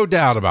have no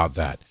doubt about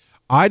that.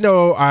 I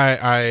know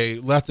I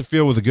left the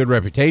field with a good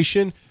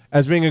reputation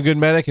as being a good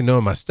medic and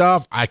knowing my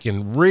stuff. I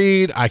can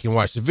read. I can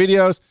watch the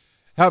videos.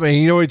 Help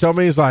me. You know what he told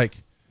me? He's like,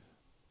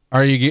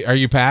 are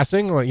you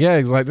passing? I'm like, yeah.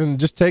 He's like, then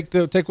just take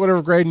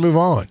whatever grade and move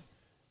on.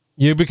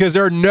 Because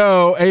there are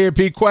no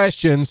A&P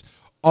questions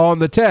on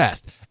the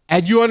test.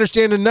 And you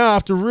understand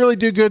enough to really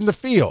do good in the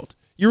field.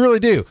 You really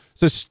do.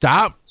 So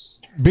stop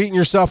beating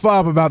yourself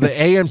up about the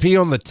A&P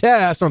on the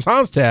test, on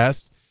Tom's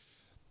test,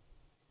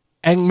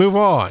 and move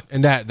on.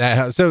 And that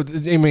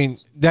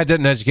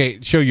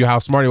doesn't show you how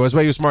smart he was, but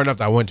he was smart enough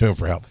that I went to him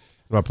for help.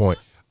 That's my point.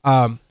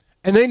 And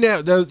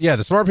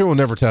the smart people will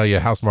never tell you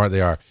how smart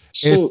they are.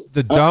 It's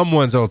the dumb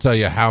ones that'll tell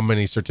you how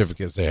many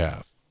certificates they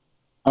have.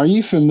 Are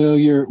you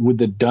familiar with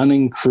the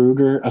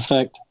Dunning-Kruger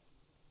effect?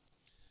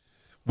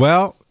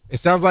 Well, it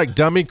sounds like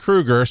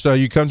Dummy-Kruger. So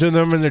you come to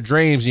them in their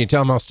dreams and you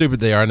tell them how stupid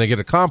they are and they get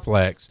a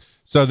complex.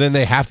 So then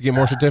they have to get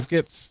more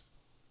certificates?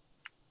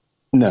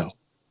 No.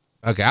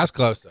 Okay, I was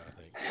close though, I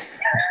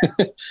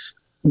think.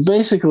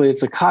 Basically,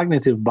 it's a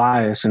cognitive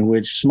bias in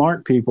which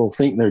smart people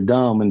think they're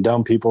dumb and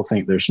dumb people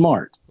think they're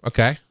smart.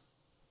 Okay.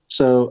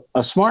 So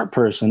a smart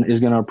person is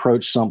going to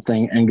approach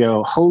something and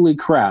go, holy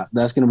crap,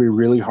 that's going to be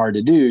really hard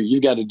to do.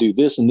 You've got to do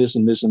this and this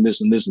and this and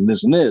this and this and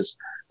this and this.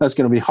 That's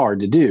going to be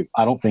hard to do.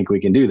 I don't think we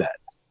can do that.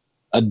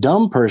 A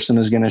dumb person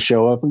is going to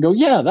show up and go,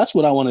 yeah, that's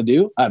what I want to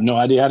do. I have no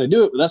idea how to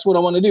do it, but that's what I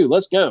want to do.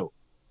 Let's go.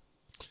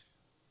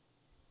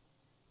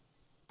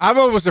 I'm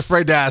almost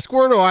afraid to ask,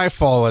 where do I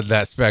fall in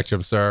that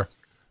spectrum, sir?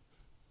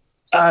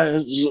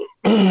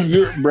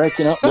 You're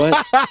breaking up.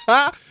 What?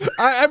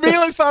 I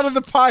immediately thought of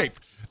the pipe.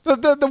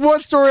 The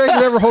one story I can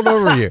never hold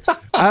over you.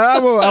 I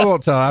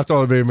won't tell. I've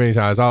told it many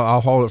times.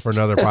 I'll hold it for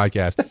another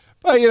podcast.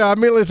 But I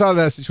immediately thought of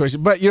that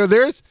situation. But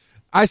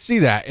I see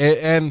that,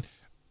 and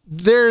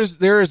there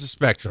is a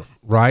spectrum,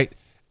 right?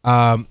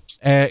 And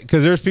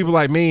because there's people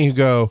like me who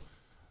go,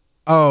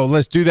 oh,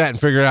 let's do that and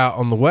figure it out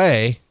on the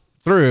way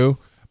through.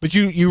 But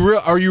you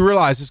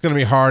realize it's going to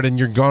be hard, and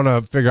you're going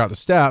to figure out the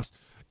steps.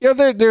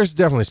 There's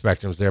definitely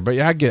spectrums there. But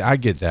yeah, I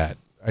get that.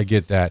 I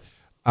get that.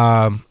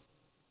 Man,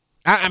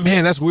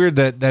 that's weird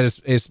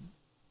that it's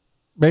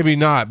maybe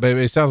not, but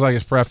it sounds like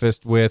it's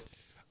prefaced with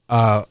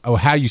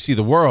how you see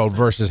the world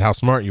versus how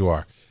smart you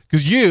are.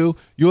 Because you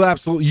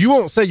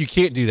won't say you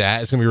can't do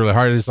that. It's gonna be really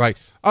hard. It's like,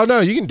 oh no,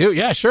 you can do it.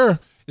 Yeah, sure.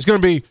 It's gonna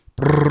be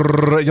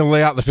you'll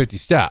lay out the 50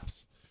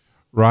 steps,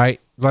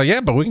 right? Like,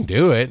 yeah, but we can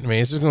do it. I mean,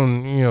 it's just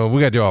gonna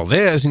we gotta do all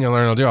this and you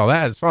learn how to do all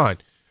that. It's fine.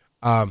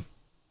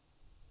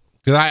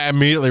 Because I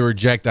immediately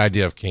reject the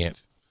idea of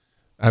can't.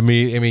 I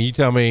mean, you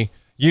tell me,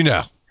 you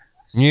tell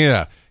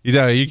me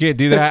you can't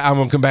do that. I'm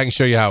gonna come back and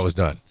show you how it was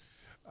done.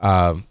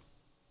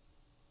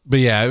 But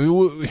yeah,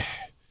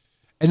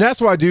 and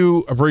that's what I do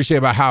appreciate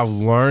about how I've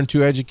learned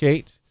to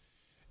educate.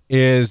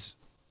 Is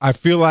I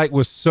feel like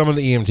with some of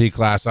the EMT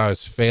class, I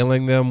was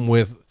failing them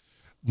with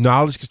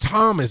knowledge because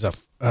Tom is I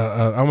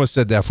almost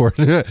said that for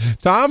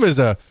Tom is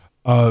a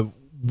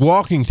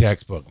walking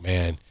textbook,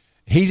 man.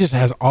 He just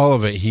has all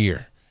of it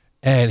here,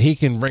 and he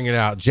can bring it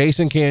out.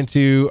 Jason can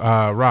too.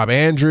 Rob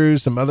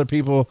Andrews, some other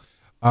people.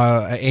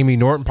 Amy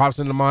Norton pops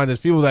into mind. There's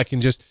people that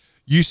can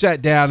you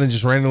sat down and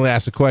just randomly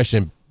ask a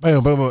question,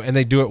 boom, boom, boom, and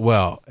they do it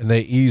well, and they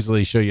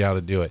easily show you how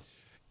to do it,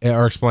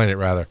 or explain it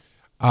rather.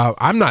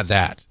 I'm not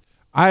that.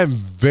 I am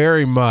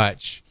very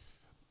much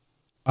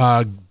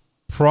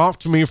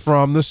prompt me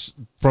from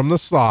the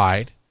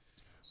slide,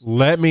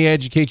 let me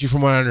educate you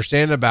from what I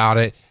understand about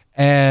it,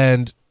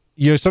 and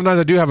sometimes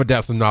I do have a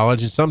depth of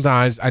knowledge, and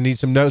sometimes I need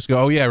some notes.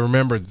 Go, oh yeah,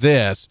 remember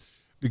this.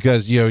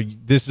 Because,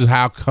 this is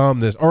how come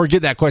this, or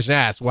get that question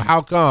asked. Well, how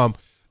come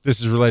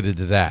this is related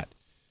to that?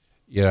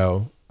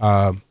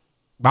 I'll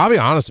be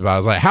honest about it.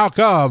 It's like, how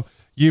come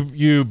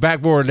you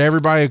backboard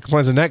everybody who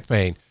complains of neck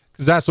pain?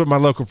 Because that's what my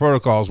local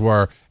protocols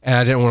were, and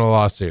I didn't want a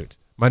lawsuit.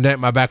 My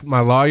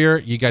lawyer,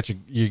 you got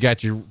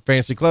your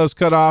fancy clothes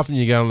cut off, and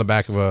you got on the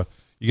back of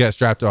you got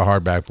strapped to a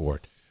hard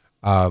backboard.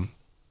 But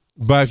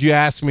if you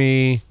ask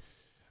me,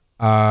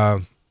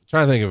 trying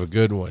to think of a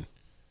good one.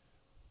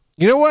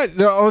 You know what?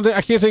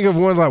 I can't think of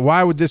one like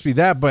why would this be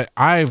that, but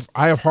I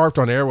have harped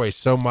on airways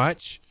so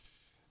much,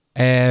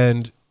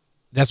 and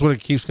that's what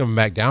it keeps coming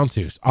back down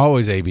to. It's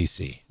always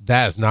ABC.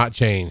 That has not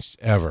changed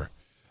ever.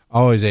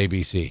 Always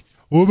ABC.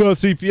 What about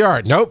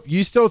CPR? Nope.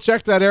 You still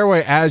check that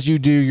airway as you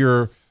do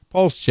your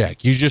pulse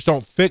check. You just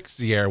don't fix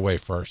the airway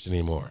first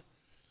anymore,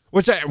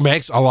 which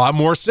makes a lot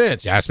more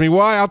sense. You ask me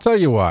why, I'll tell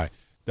you why.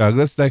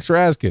 Douglas, thanks for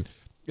asking.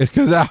 It's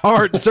because that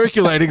heart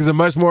circulating is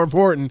much more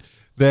important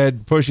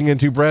than pushing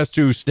into breast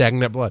to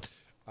stagnant blood.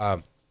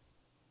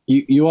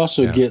 You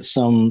also get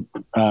some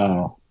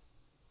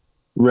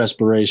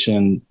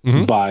respiration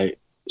by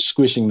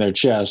squishing their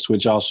chest,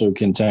 which also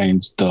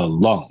contains the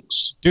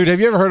lungs. Dude, have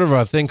you ever heard of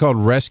a thing called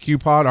Rescue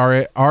Pod,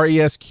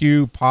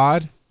 RESQ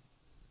Pod?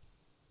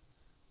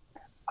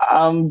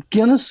 I'm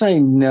going to say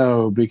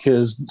no,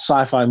 because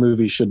sci-fi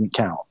movies shouldn't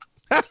count.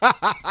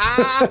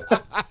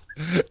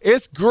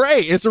 It's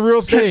great. It's a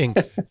real thing.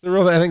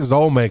 I think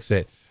Zoll makes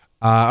it.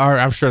 Or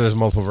I'm sure there's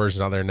multiple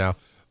versions out there now,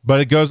 but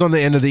it goes on the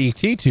end of the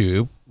ET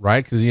tube,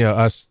 right? Because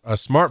us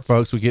smart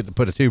folks, we get to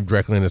put a tube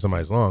directly into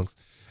somebody's lungs,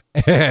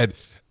 and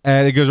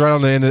it goes right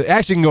on the end. It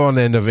actually can go on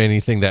the end of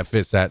anything that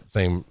fits that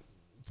same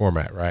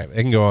format, right?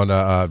 It can go on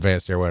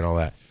advanced airway and all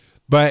that,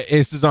 but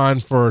it's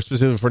designed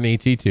specifically for an ET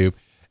tube,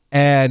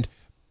 and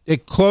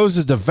it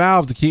closes the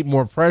valve to keep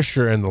more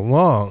pressure in the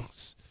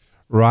lungs,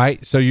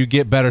 right? So you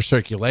get better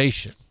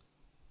circulation.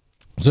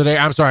 So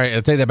I'm sorry,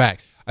 I take that back.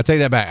 I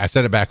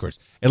said it backwards.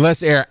 It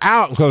lets air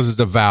out and closes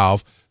the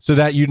valve so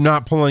that you're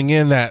not pulling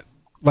in that,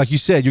 like you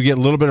said, you get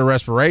a little bit of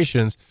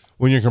respirations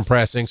when you're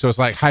compressing. So it's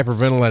like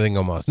hyperventilating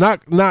almost.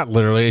 Not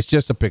literally. It's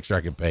just a picture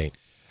I can paint.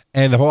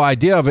 And the whole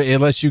idea of it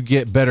lets you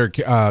get better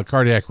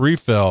cardiac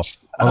refill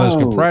on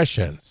those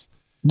compressions.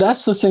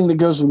 That's the thing that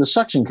goes with the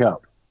suction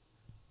cup.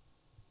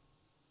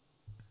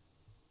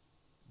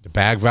 The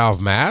bag valve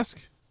mask?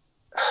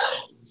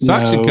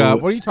 Suction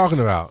cup? What are you talking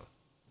about?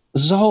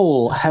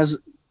 Zoll has...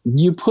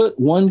 You put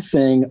one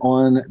thing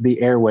on the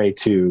airway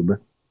tube,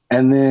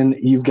 And then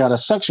you've got a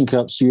suction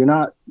cup. So you're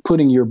not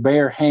putting your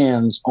bare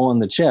hands on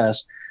the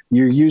chest.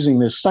 You're using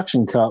this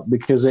suction cup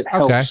because it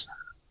helps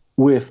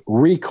with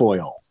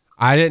recoil.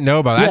 I didn't know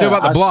about that. I know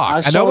about the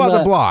block. I know about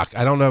the block.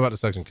 I don't know about the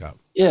suction cup.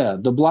 Yeah,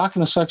 the block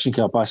and the suction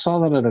cup. I saw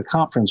that at a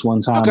conference one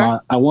time. Okay.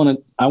 I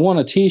won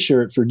a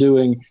T-shirt for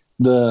doing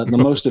the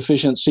most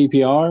efficient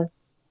CPR.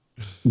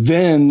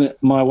 Then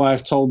my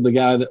wife told the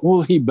guy that, well,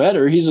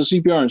 he's a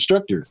CPR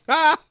instructor.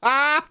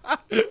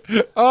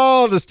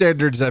 Oh, the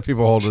standards that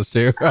people hold us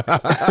to.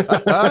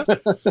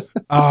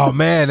 Oh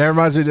man, that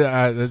reminds me.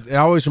 It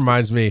always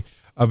reminds me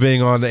of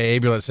being on the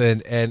ambulance,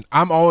 and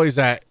I'm always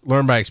at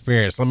learn by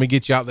experience. Let me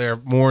get you out there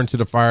more into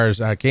the fires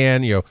as I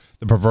can, the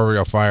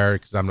proverbial fire,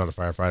 because I'm not a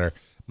firefighter.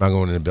 I'm not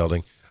going in the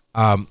building.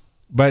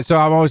 But so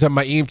I'm always having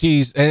my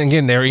EMTs, and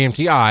again, they're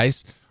EMT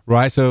eyes,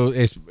 right? So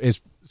it's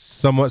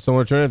somewhat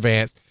similar to an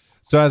advanced.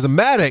 So as a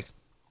medic,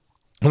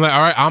 I'm like,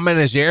 all right, I'll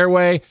manage the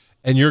airway,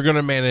 and you're going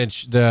to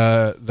manage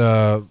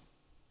the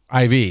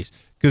IVs.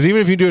 Because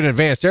even if you do an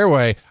advanced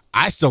airway,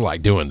 I still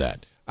like doing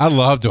that. I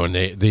love doing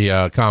the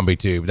combi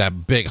tube,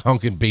 that big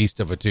hunking beast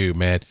of a tube,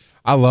 man.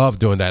 I love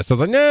doing that. So I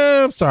was like,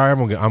 no, I'm sorry,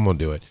 I'm gonna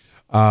do it.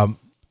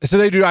 So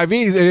they do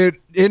IVs, and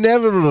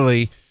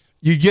inevitably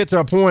you get to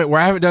a point where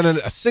I haven't done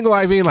a single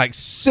IV in like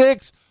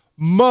 6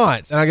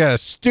 months, and I got a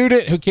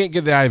student who can't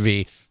get the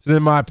IV. So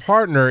then my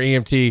partner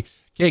EMT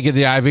can't get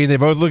the IV, and they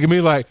both look at me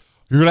like,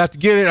 you're gonna have to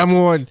get it. I'm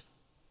going,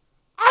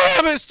 I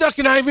haven't stuck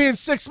an IV in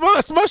 6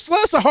 months, much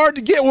less hard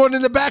to get one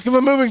in the back of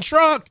a moving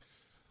truck.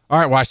 All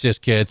right, watch this,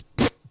 kids.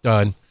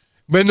 Done.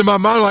 But into my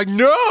mind, like,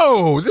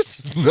 no,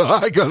 this is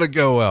not gonna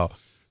go well.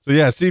 So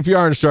yeah,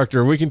 CPR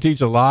instructor, we can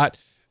teach a lot.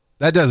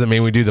 That doesn't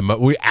mean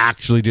we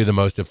actually do the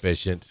most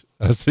efficient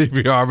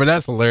CPR, but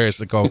that's hilarious.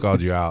 Nicole called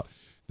you out.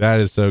 That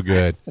is so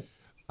good.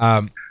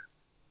 But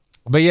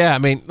yeah, I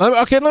mean,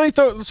 let me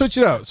switch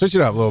it up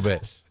a little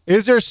bit.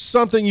 Is there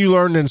something you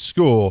learned in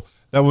school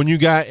that when you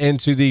got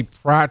into the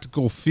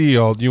practical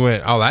field, you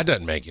went, oh, that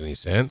doesn't make any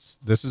sense.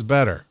 This is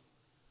better?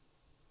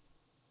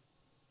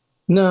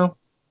 No.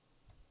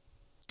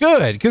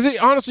 Good, because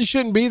it honestly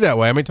shouldn't be that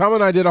way. I mean, Tom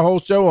and I did a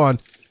whole show on,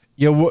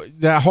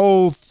 that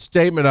whole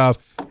statement of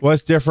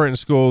what's different in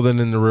school than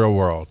in the real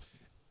world.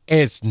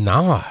 It's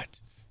not.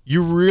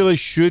 You really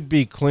should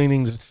be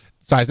cleaning the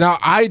size. Now,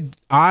 I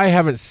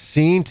haven't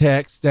seen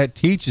text that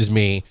teaches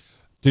me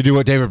to do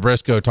what David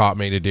Briscoe taught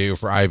me to do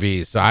for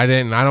IVs. So I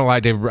don't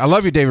like David. I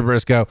love you, David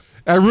Briscoe.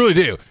 I really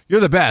do.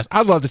 You're the best.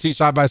 I'd love to teach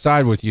side by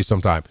side with you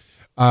sometime.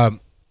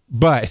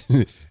 But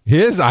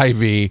his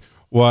IV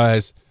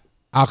was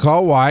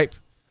alcohol wipe,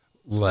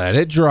 let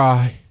it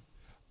dry,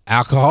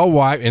 alcohol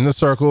wipe in the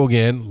circle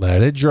again,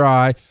 let it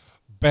dry,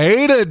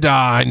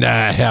 betadine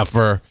that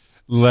heifer,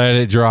 let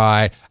it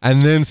dry,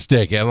 and then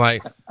stick it. I'm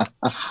like,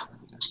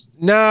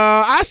 no,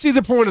 I see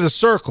the point of the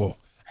circle,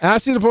 and I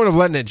see the point of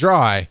letting it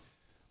dry.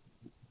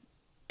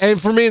 And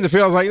for me in the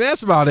field, I was like,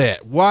 that's about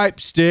it. Wipe,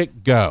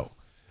 stick, go.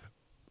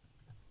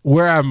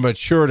 Where I've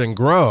matured and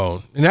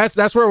grown, and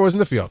that's where I was in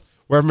the field.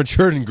 Where I've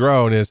matured and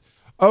grown is,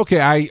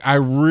 okay, I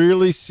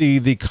really see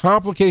the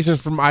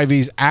complications from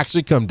IVs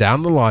actually come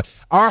down the line.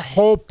 Our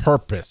whole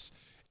purpose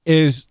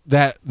is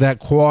that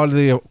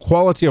quality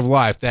of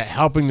life, that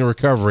helping the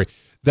recovery,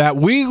 that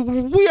we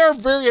are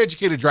very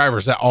educated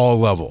drivers at all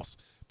levels,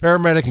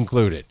 paramedic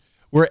included.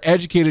 We're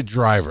educated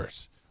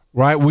drivers,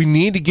 right? We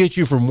need to get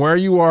you from where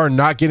you are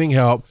not getting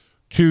help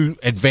to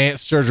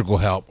advanced surgical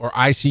help or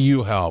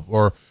ICU help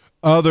or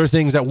other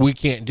things that we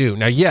can't do.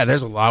 Now, yeah,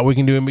 there's a lot we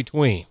can do in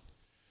between.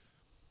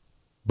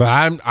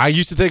 But I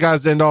used to think I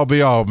was the end all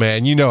be all,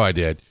 man. You know I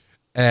did.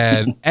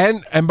 And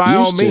by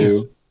all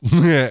means,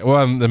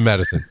 well, the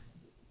medicine.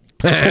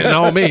 And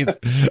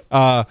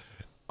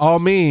all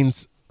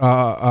means,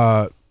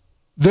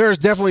 there's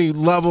definitely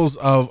levels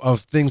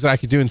of things that I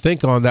could do and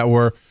think on that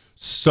were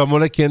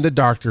somewhat akin to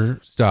doctor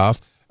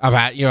stuff. I've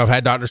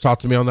had doctors talk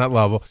to me on that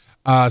level,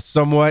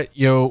 somewhat,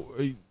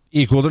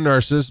 equal to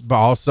nurses, but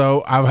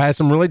also I've had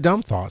some really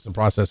dumb thoughts and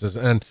processes.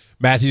 And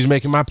Matthew's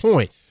making my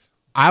point.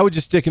 I would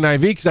just stick an IV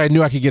because I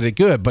knew I could get it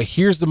good. But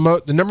here's the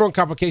number one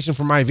complication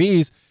from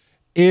IVs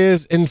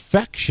is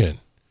infection,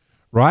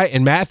 right?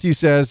 And Matthew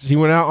says he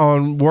went out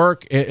of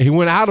work in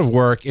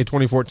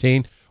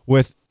 2014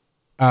 with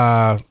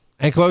ankylosing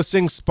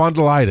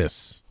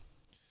spondylitis,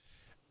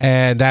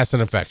 and that's an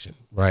infection,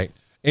 right?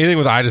 Anything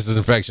with itis is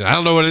infection. I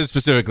don't know what it is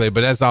specifically,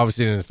 but that's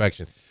obviously an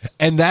infection.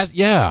 And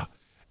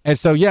and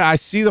so I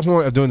see the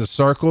point of doing the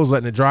circles,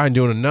 letting it dry, and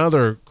doing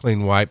another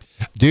clean wipe,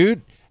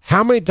 dude.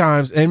 How many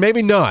times, and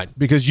maybe not,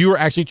 because you were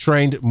actually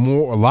trained a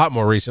lot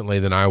more recently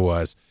than I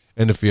was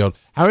in the field.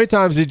 How many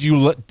times did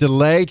you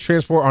delay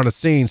transport on a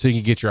scene so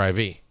you could get your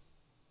IV?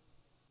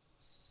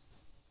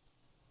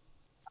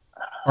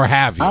 Or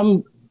have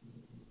you?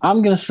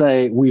 I'm going to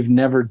say we've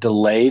never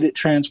delayed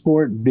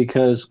transport,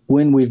 because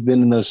when we've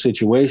been in those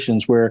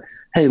situations where,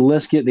 hey,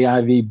 let's get the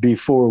IV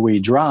before we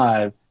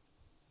drive,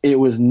 it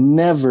was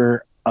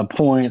never a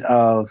point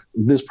of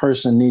this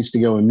person needs to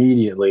go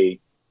immediately.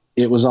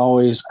 It was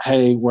always,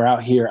 hey, we're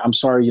out here. I'm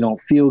sorry you don't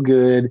feel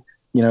good.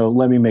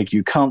 Let me make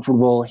you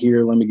comfortable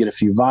here. Let me get a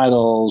few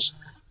vitals.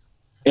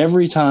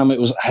 every time it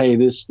was, hey,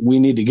 we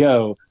need to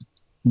go.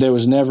 There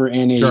was never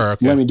any, Sure,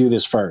 okay. Let me do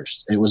this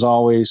first. It was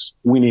always,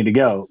 we need to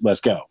go.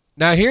 Let's go.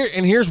 Now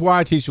here's why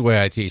I teach the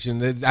way I teach.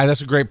 And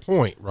that's a great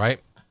point, right?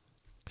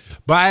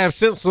 But I have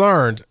since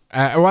learned,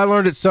 I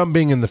learned it some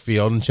being in the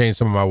field and changed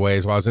some of my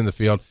ways while I was in the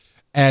field.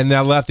 And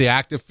I left the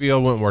active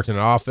field, went and worked in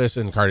an office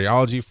in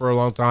cardiology for a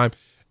long time.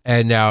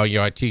 And now,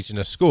 I teach in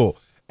a school.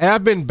 And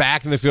I've been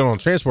back in the field on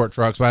transport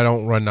trucks, but I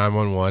don't run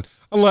 911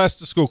 unless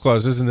the school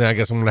closes. And then I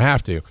guess I'm going to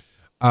have to,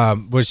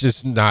 which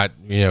is not,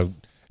 if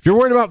you're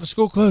worried about the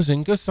school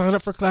closing, go sign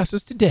up for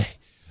classes today.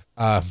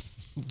 Or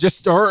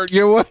you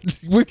know what?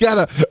 We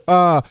got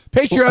a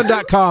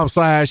patreon.com/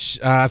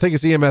 I think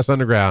it's EMS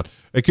Underground.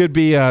 It could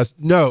be it's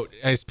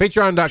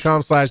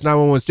patreon.com/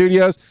 911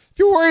 studios. If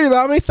you're worried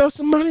about me, throw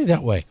some money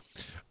that way.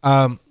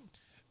 But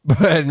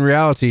in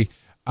reality,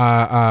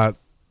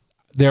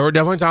 there were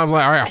definitely times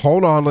like, all right,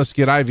 hold on, let's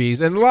get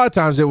IVs. And a lot of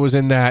times it was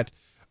in that,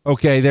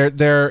 okay,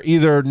 they're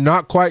either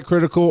not quite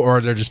critical or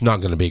they're just not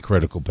going to be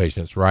critical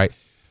patients, right?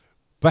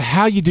 But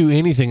how you do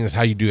anything is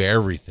how you do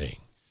everything.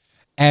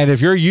 And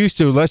if you're used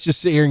to, let's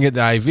just sit here and get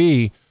the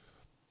IV,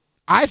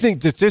 I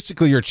think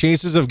statistically your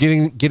chances of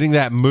getting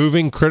that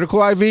moving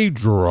critical IV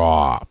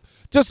drop.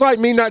 Just like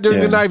me not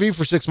doing an IV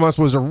for 6 months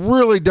was a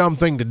really dumb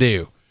thing to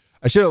do.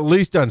 I should have at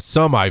least done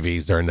some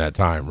IVs during that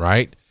time,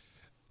 right?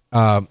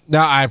 Now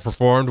I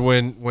performed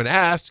when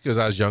asked because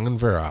I was young and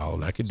virile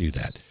and I could do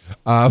that.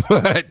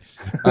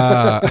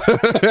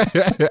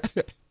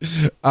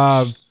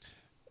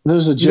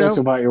 There's a joke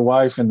about your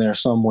wife in there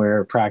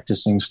somewhere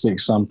practicing stick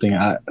something.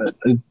 I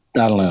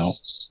don't know.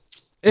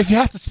 If you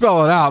have to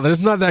spell it out, then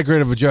it's not that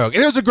great of a joke.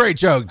 And it was a great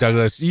joke,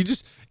 Douglas. You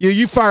just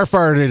you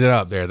fired it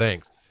up there.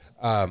 Thanks.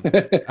 No.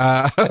 But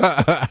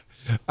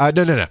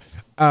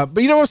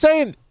you know what I'm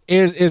saying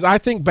is I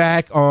think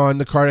back on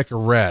the cardiac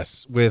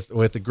arrests with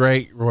the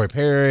great Roy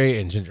Perry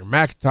and Ginger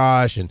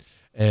McIntosh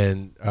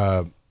and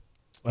all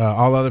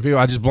the other people.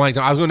 I just blanked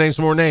on. I was going to name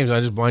some more names. I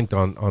just blanked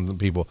on the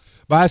people.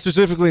 But I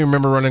specifically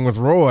remember running with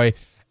Roy,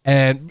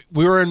 and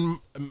we were in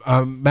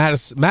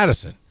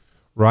Madison,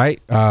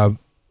 right?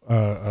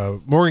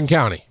 Morgan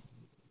County.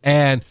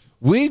 And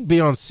we'd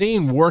be on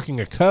scene working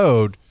a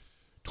code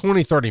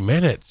 20, 30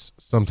 minutes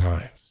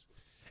sometimes.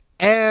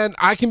 And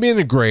I can be in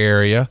a gray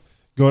area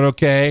going,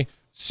 okay,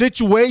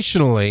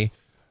 situationally,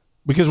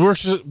 because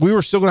we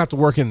were still going to have to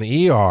work in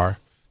the ER.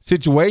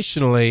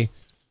 Situationally,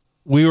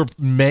 we were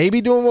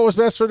maybe doing what was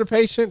best for the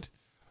patient.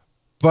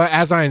 But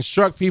as I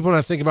instruct people and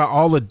I think about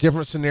all the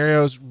different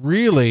scenarios,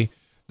 really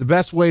the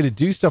best way to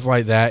do stuff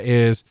like that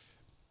is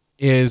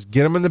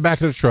get them in the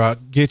back of the truck,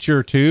 get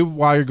your tube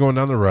while you're going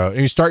down the road,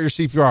 and you start your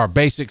CPR,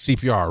 basic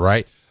CPR,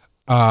 right?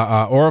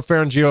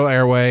 Oropharyngeal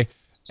airway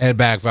and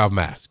bag valve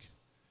mask.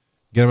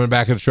 Get them in the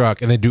back of the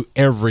truck, and they do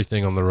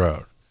everything on the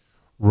road,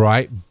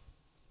 right?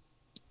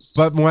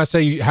 But when I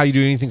say how you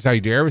do anything is how you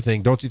do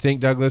everything, don't you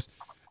think, Douglas,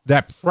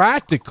 that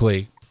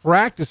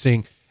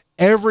practicing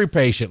every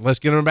patient, let's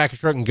get them in the back of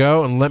the truck and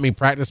go, and let me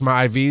practice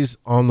my IVs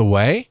on the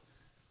way,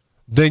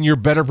 then you're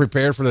better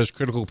prepared for those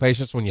critical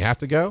patients when you have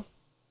to go?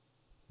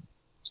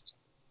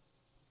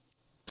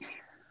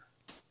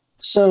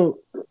 So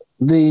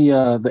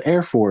the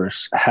Air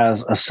Force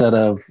has a set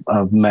of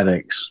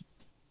medics,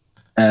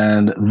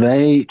 and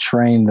they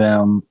train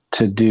them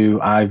to do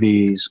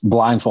IVs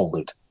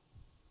blindfolded.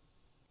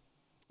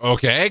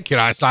 Okay, can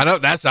I sign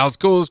up? That sounds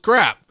cool as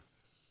crap.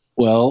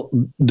 Well,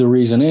 the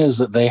reason is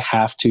that they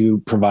have to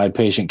provide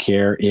patient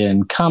care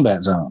in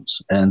combat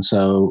zones. And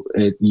so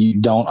you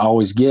don't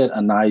always get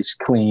a nice,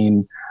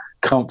 clean,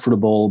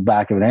 comfortable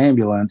back of an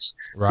ambulance.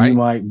 Right. You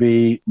might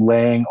be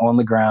laying on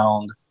the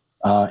ground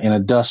in a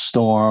dust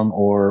storm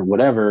or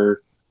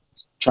whatever,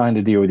 trying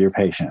to deal with your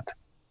patient.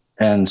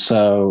 And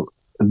so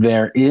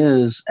there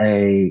is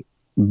a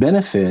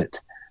benefit.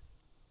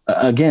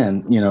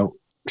 Again,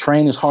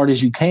 train as hard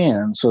as you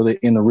can so that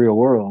in the real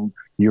world,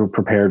 you're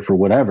prepared for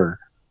whatever.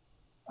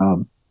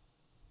 On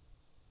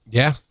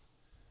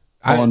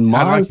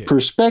my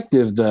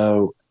perspective,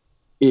 though,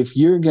 if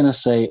you're going to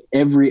say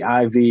every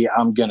IV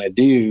I'm going to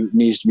do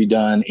needs to be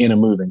done in a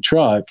moving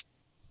truck,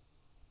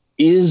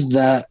 is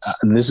that,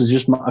 this is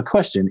just a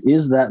question,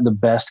 is that the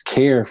best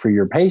care for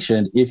your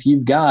patient if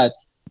you've got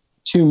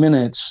 2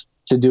 minutes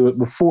to do it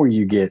before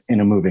you get in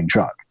a moving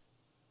truck?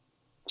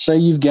 Say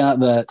you've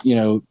got that,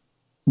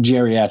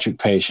 geriatric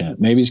patient,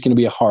 maybe it's going to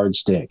be a hard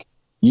stick.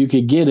 You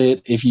could get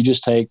it if you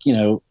just take,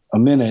 a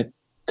minute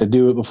to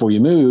do it before you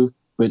move,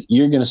 but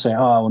you're going to say,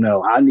 oh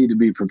no, I need to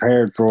be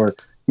prepared for,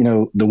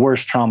 the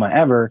worst trauma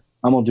ever.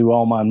 I'm going to do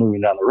all my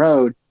moving down the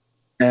road.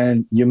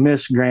 And you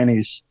miss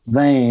Granny's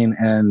vein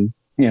and,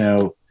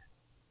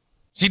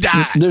 she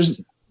died.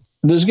 There's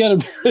got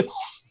to be,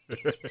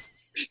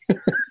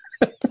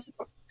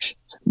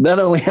 that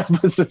only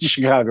happens at the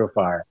Chicago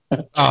Fire.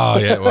 Oh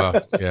yeah.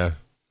 Well, yeah.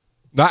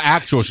 Not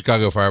actual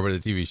Chicago Fire, but a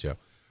TV show.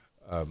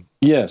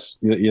 Yes.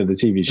 Yeah. The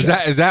TV show.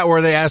 Is that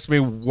where they asked me,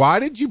 why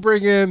did you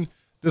bring in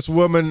this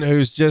woman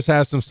who's just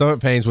has some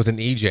stomach pains with an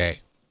EJ?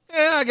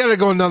 Yeah, I got to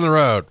go down the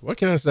road. What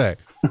can I say?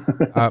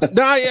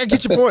 No, I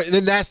get your point. And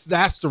then that's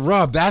the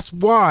rub. That's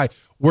why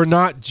We're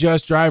not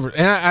just drivers.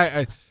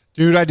 And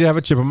dude, I did have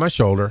a chip on my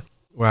shoulder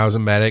when I was a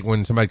medic,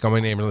 when somebody called me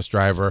an ambulance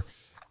driver.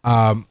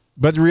 But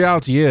the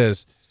reality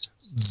is,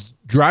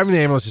 driving the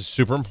ambulance is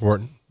super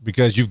important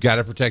because you've got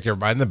to protect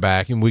everybody in the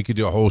back, and we could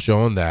do a whole show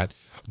on that.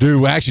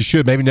 Dude, we actually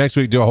should maybe next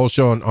week do a whole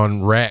show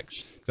on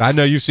wrecks. I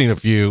know you've seen a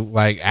few,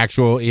 like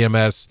actual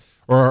EMS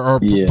or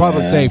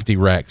public safety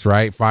wrecks,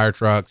 right? Fire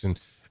trucks, and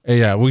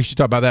yeah, we should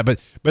talk about that. But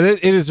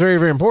it is very,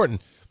 very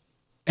important,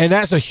 and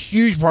that's a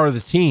huge part of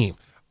the team.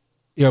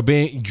 You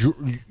know,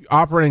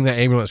 operating the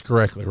ambulance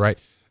correctly, right?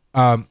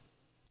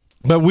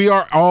 But we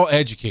are all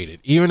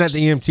educated, even at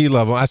the EMT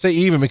level. I say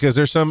even because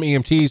there's some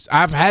EMTs,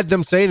 I've had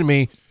them say to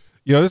me,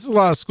 you know, this is a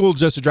lot of school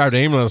just to drive the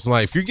ambulance. I'm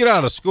like, if you get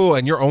out of school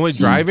and you're only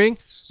driving,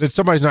 then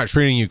somebody's not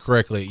treating you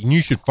correctly, and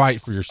you should fight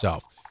for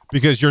yourself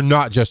because you're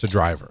not just a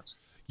driver.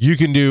 You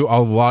can do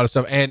a lot of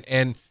stuff,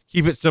 and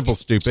keep it simple,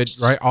 stupid,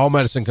 right? All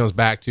medicine comes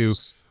back to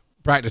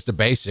practice the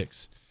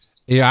basics.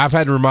 Yeah, I've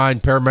had to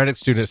remind paramedic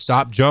students,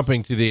 stop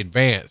jumping to the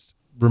advanced.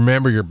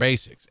 Remember your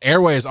basics.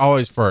 Airway is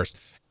always first,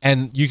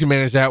 and you can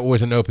manage that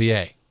with an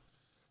OPA.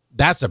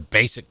 That's a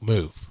basic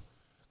move.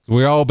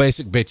 We're all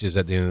basic bitches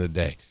at the end of the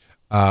day.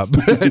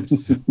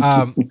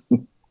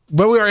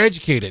 But we are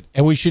educated,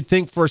 and we should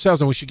think for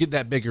ourselves, and we should get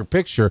that bigger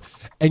picture.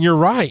 And you're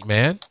right,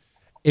 man,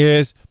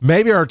 is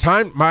maybe our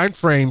mind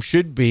frame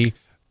should be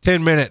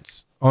 10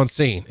 minutes on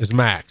scene is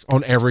max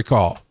on every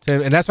call.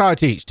 And that's how I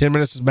teach. 10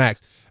 minutes is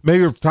max. Maybe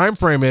your time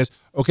frame is,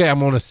 okay, I'm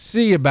going to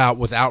see about,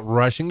 without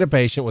rushing the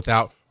patient,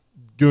 without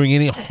doing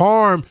any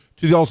harm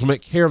to the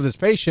ultimate care of this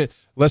patient,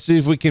 let's see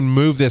if we can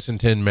move this in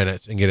 10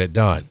 minutes and get it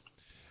done.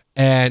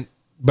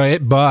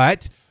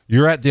 But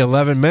you're at the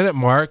 11-minute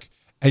mark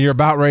and you're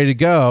about ready to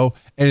go,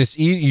 and it's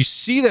easy. You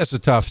see that's a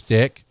tough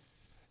stick.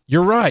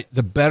 You're right.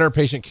 The better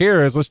patient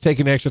care is, let's take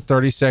an extra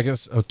 30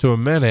 seconds to a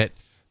minute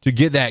to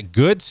get that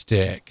good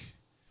stick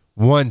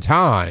one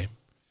time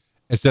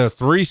instead of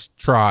 3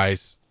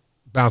 tries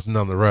bouncing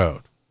down the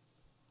road.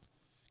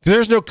 Because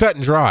there's no cut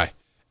and dry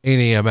in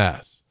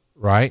EMS,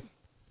 right?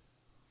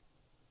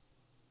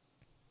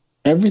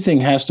 Everything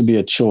has to be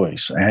a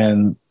choice,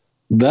 and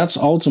that's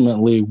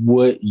ultimately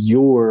what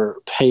you're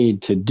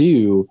paid to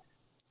do,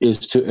 is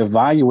to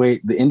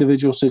evaluate the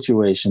individual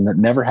situation that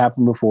never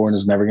happened before and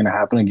is never going to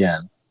happen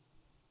again,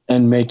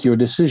 and make your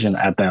decision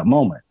at that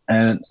moment.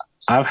 And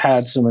I've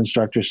had some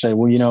instructors say,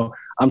 well, you know,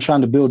 I'm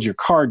trying to build your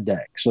card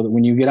deck so that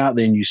when you get out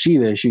there and you see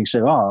this, you can say,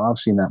 oh, I've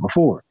seen that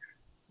before.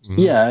 Mm-hmm.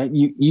 Yeah,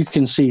 you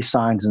can see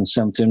signs and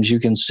symptoms. You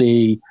can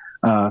see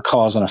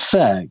cause and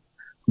effect,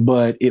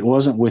 but it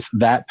wasn't with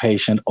that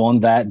patient on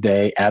that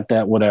day at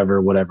that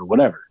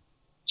whatever.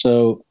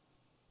 So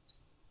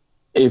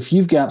if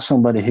you've got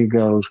somebody who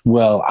goes,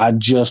 well, I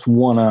just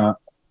want to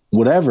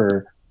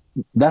whatever,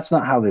 that's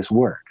not how this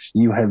works.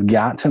 You have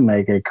got to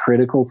make a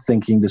critical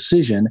thinking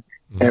decision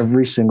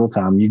every single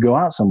time you go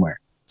out somewhere.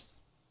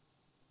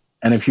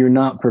 And if you're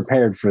not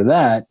prepared for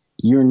that,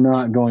 you're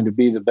not going to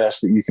be the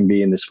best that you can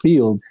be in this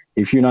field.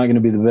 If you're not going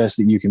to be the best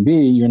that you can be,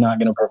 you're not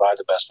going to provide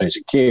the best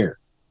patient care.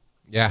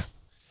 Yeah.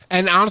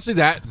 And honestly,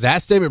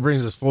 that statement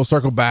brings us full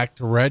circle back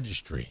to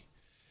registry.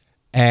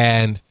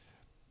 And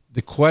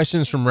the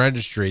questions from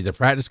registry, the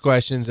practice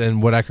questions,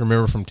 and what I can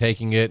remember from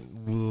taking it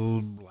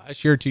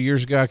last year, 2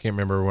 years ago, I can't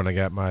remember when I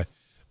got my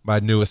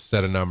newest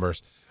set of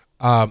numbers,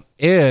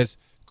 is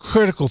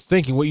critical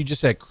thinking. What you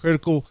just said,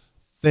 critical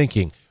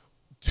thinking.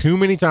 Too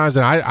many times,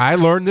 and I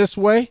learned this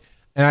way,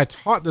 and I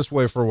taught this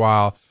way for a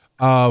while,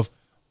 of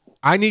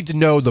I need to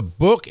know the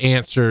book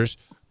answers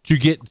to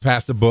get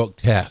past the book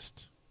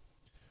test,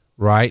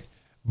 right?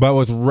 But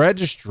with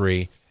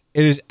registry,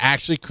 it is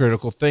actually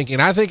critical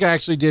thinking. I think I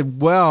actually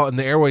did well in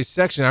the airway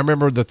section. I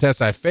remember the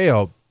test I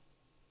failed.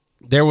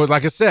 There was,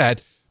 like I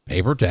said,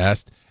 paper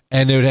test,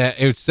 and it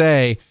would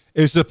say,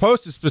 it was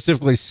supposed to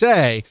specifically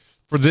say,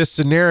 for this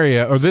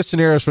scenario, or this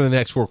scenario is for the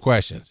next 4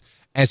 questions.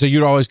 And so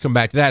you'd always come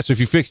back to that. So if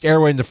you fixed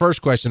airway in the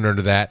first question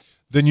under that,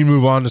 then you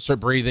move on to start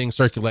breathing,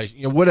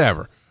 circulation,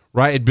 whatever,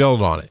 right? It'd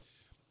build on it.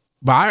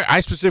 But I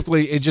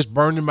specifically, it just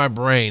burned in my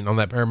brain on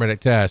that paramedic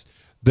test.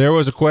 There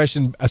was a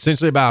question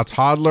essentially about a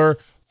toddler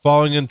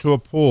falling into a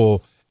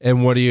pool,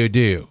 and what do you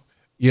do?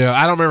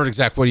 I don't remember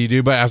exactly what do you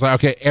do, but I was like,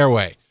 okay,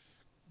 airway,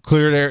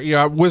 cleared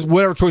air, with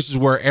whatever choices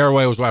were,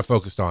 airway was what I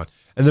focused on.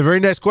 And the very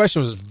next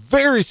question was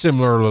very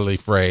similarly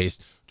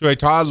phrased to a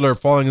toddler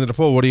falling into the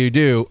pool. What do you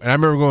do? And I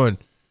remember going,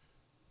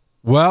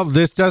 well,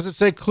 this doesn't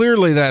say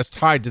clearly that it's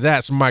tied to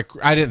that. So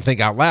I didn't think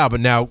out loud, but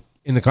now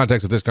in the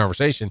context of this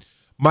conversation,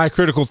 my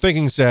critical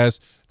thinking says,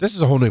 this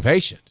is a whole new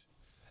patient.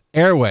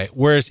 Airway,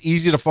 where it's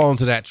easy to fall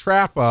into that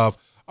trap of,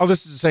 oh,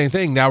 this is the same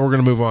thing. Now we're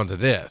going to move on to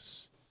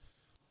this.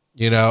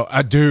 Dude,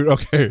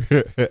 okay.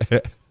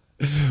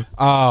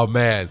 Oh,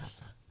 man.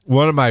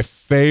 One of my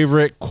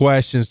favorite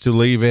questions to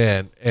leave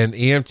in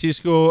EMT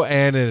school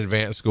and in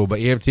advanced school, but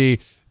EMT,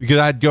 because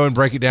I'd go and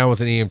break it down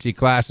with an EMT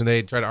class and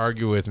they'd try to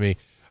argue with me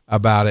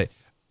about it.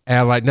 And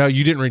I'm like, no,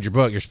 you didn't read your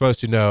book. You're supposed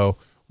to know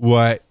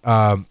what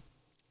a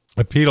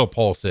pedal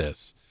pulse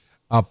is.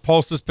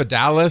 Pulsus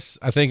pedalis,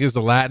 I think, is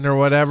the Latin or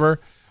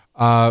whatever.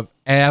 And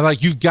I'm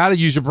like, you've got to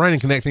use your brain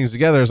and connect things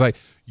together. It's like,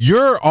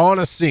 You're on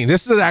a scene.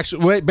 This is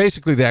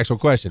basically the actual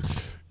question.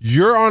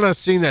 You're on a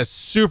scene that's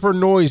super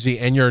noisy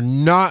and you're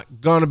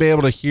not going to be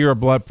able to hear a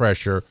blood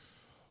pressure.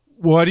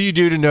 What do you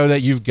do to know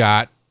that you've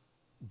got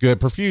good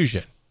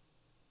perfusion?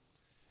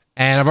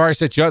 And I've already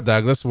set you up,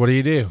 Douglas. What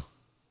do?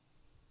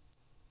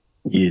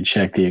 You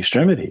check the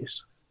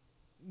extremities.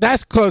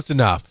 That's close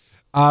enough.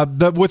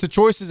 With the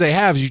choices they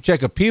have is you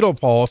check a pedal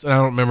pulse, and I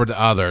don't remember the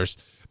others,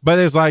 but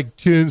it's like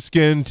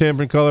skin,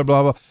 temper, color,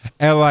 blah, blah.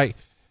 And like,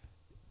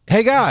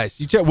 hey guys,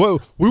 you check, whoa,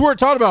 we weren't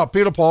talking about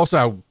pedal pulse.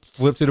 I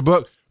flipped to the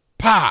book,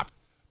 pop,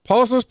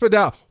 pulsus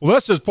pedalis. Well,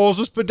 this is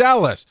pulsus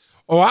pedalis.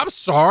 Oh, I'm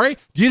sorry.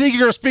 Do you think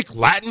you're going to speak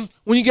Latin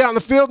when you get out in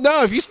the field?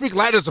 No, if you speak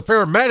Latin as a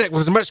paramedic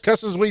with as much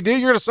cussing as we do,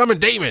 you're going to summon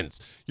demons.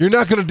 You're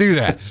not going to do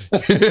that.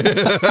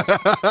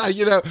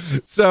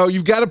 So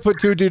you've got to put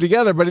two and two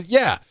together. But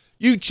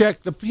you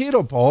check the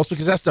pedal pulse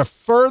because that's the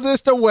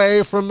furthest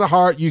away from the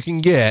heart you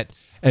can get.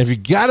 And if you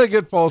got a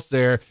good pulse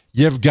there,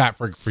 you've got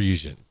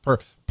perfusion.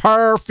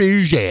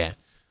 Perfusion.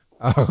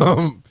 I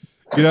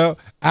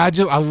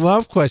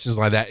love questions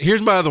like that.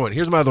 Here's my other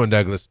one,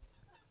 Douglas.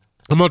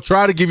 I'm going to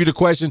try to give you the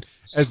question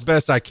as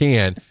best I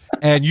can,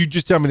 and you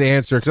just tell me the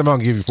answer because I'm going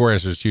to give you 4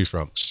 answers to choose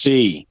from.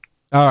 C.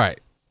 All right.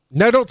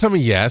 No, don't tell me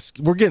yes.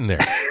 We're getting there.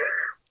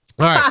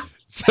 All right.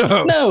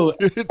 So no,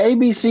 A,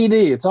 B, C,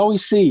 D. It's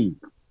always C.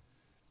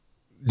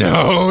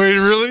 No, it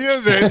really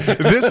isn't.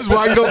 This is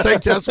why you don't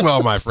take tests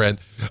well, my friend.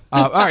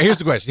 All right, here's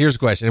the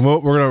question, and we're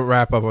going to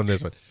wrap up on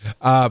this one.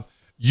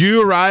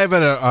 You arrive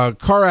at a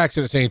car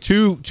accident, saying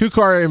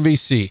two-car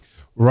MVC,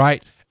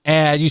 right?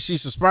 And you see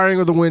some sparring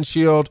with the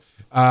windshield.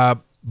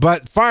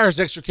 But fire has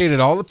extricated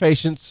all the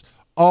patients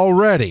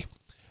already.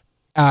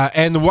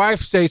 And the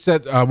wife states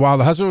that while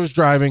the husband was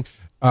driving,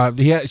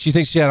 she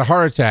thinks she had a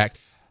heart attack.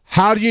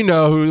 How do you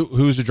know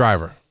who's the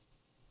driver?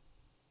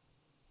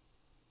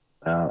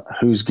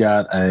 Who's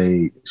got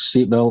a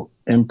seatbelt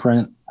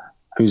imprint?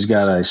 Who's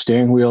got a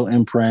steering wheel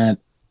imprint?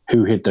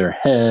 Who hit their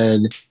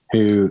head?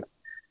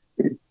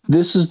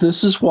 This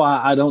is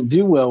why I don't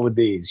do well with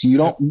these. You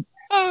don't.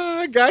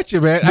 I got you,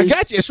 man. I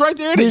got you. It's right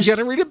there. You got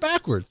to read it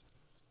backwards.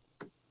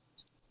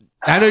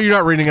 I know you're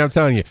not reading. I'm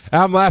telling you.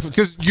 I'm laughing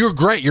because you're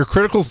great. You're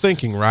critical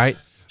thinking, right?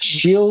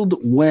 Shield,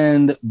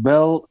 wind,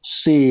 belt,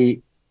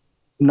 seat,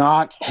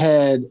 knock,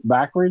 head,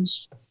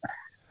 backwards.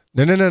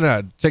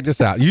 No. Check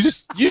this out. You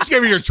just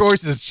gave me your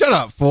choices. Shut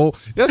up, fool.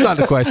 That's not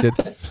the question.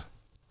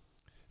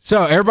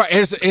 So everybody,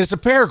 it's a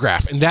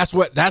paragraph, and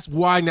that's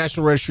why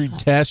National Registry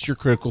tests your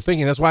critical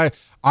thinking. That's why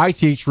I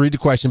teach read the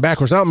question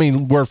backwards. I don't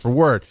mean word for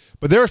word,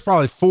 but there's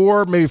probably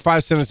 4, maybe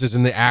 5 sentences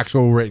in the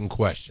actual written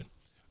question.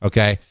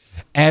 Okay.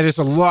 And it's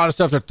a lot of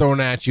stuff they're throwing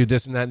at you,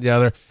 this and that and the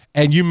other,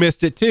 and you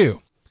missed it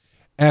too.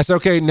 And it's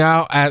okay.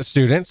 Now, as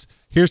students,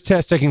 here's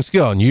test taking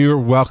skill, and you're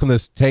welcome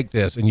to take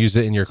this and use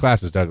it in your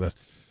classes, Douglas.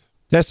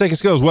 Test taking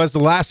skills. What does the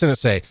last sentence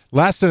say?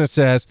 Last sentence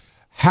says,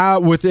 "How,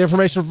 with the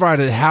information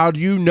provided, how do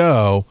you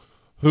know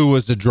who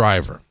was the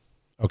driver?"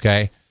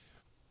 Okay,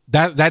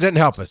 that didn't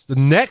help us. The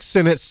next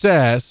sentence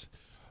says,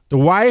 the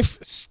wife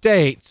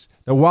states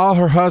that while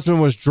her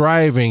husband was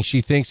driving, she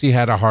thinks he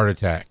had a heart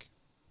attack.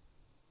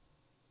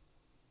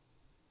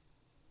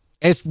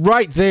 It's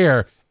right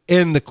there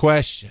in the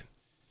question.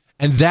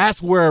 And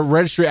that's where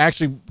registry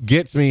actually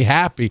gets me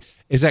happy,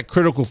 is that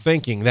critical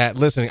thinking, that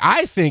listening.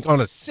 I think on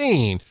a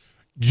scene,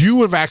 you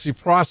would have actually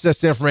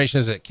processed the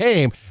information as it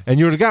came, and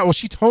you would have got, well,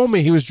 she told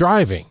me he was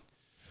driving.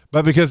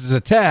 But because it's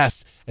a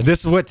test, and this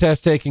is what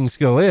test taking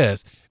skill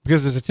is,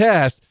 because it's a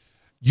test,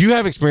 you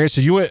have experience.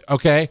 So you went,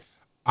 okay,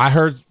 I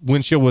heard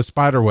windshield was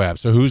spider web.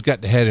 So who's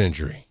got the head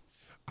injury?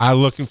 I'm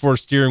looking for a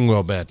steering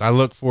wheel bent. I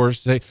look for,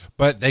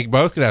 but they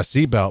both could have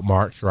seatbelt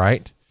marks,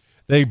 right?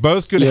 They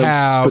both could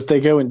have. But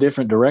they go in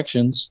different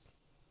directions.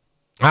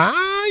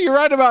 You're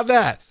right about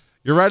that.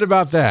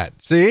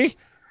 See?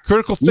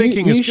 Critical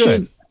thinking is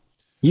good.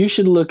 You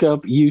should look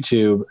up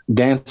YouTube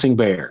Dancing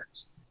Bear.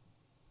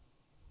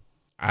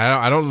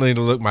 I don't need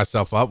to look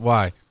myself up.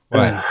 Why?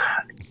 What?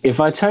 If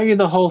I tell you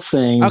the whole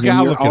thing, okay,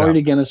 then you're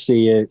already going to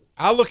see it.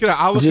 I'll look it up.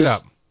 I'll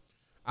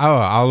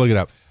look it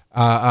up.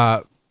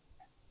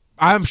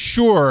 I'm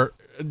sure,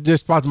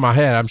 just popped in my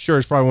head, I'm sure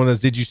it's probably one of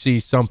those, did you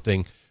see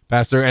something,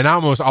 Pastor? And I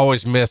almost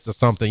always miss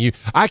something.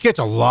 I catch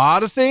a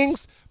lot of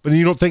things, but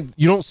you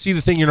don't see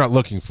the thing you're not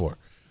looking for.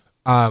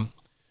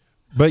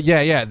 But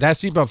yeah, that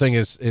seatbelt thing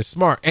is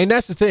smart. And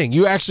that's the thing.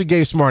 You actually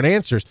gave smart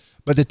answers,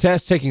 but the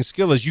test taking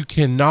skill is you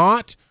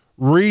cannot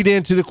read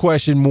into the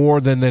question more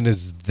than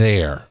is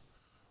there,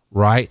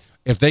 right?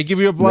 If they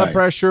give you a blood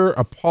pressure,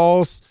 a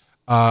pulse,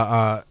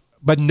 but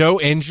no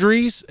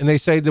injuries, and they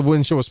say the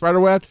windshield was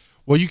spiderweb,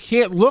 well, you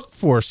can't look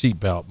for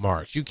seatbelt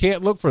marks. You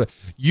can't look for that.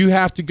 You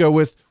have to go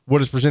with what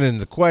is presented in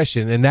the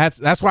question, and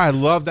that's why I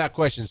love that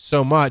question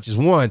so much. Is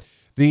one of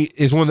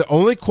the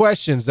only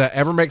questions that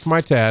ever makes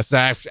my test.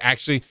 That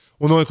actually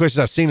one of the only questions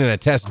I've seen in a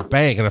test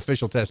bank, an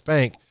official test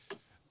bank.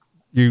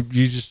 You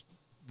just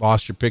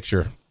lost your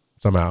picture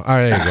somehow. All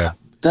right, there you go.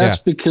 That's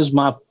because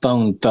my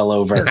phone fell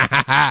over.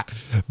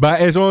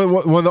 But it's only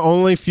one of the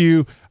only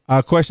few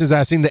questions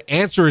I've seen. The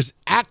answer is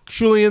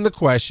actually in the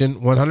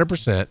question,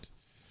 100%.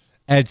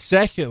 And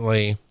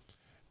secondly,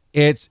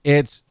 it's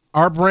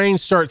our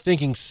brains start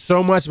thinking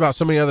so much about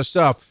so many other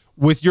stuff.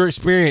 With your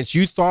experience,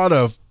 you thought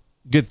of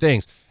good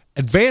things.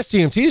 Advanced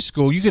EMT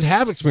school, you could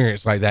have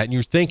experience like that, and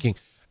you're thinking,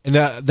 and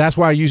that's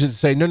why I use it to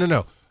say,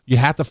 no. You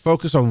have to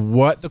focus on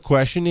what the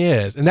question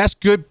is, and that's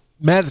good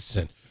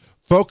medicine.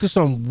 Focus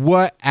on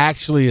what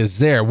actually is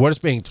there, what is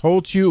being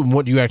told to you, and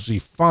what you actually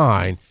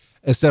find,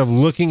 instead of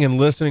looking and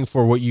listening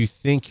for what you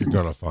think you're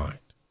going to find.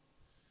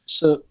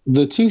 So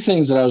the two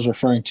things that I was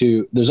referring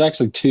to, there's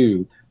actually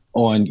two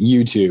on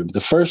YouTube.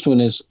 The first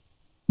one is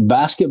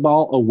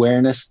basketball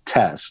awareness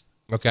test.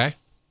 Okay.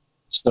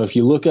 So if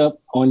you look up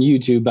on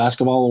YouTube,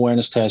 basketball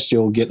awareness test,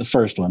 you'll get the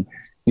first one.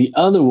 The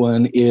other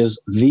one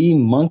is the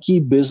monkey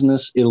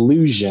business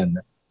illusion.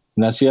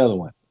 And that's the other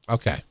one.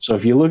 Okay. So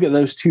if you look at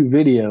those two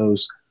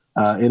videos,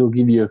 it'll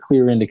give you a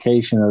clear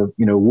indication of,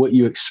 what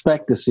you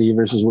expect to see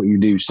versus what you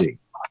do see.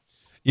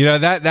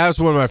 That was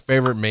one of my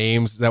favorite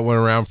memes that went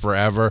around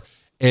forever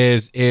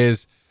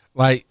is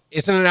like,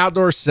 it's in an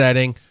outdoor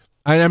setting.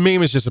 And a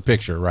meme is just a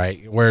picture,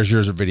 right? Whereas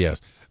yours are videos,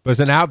 but it's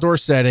an outdoor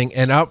setting,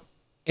 and up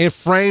and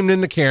framed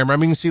in the camera. I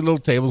mean, you can see little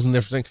tables and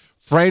different things.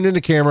 Framed in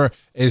the camera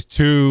is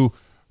two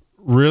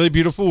really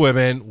beautiful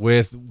women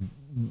with,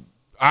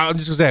 I'm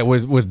just gonna say,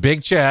 with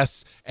big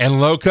chests and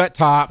low cut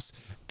tops.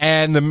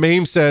 And the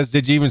meme says,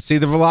 "Did you even see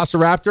the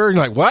Velociraptor?" And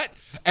you're like, "What?"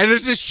 And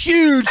there's this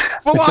huge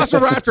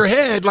Velociraptor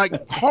head, like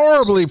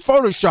horribly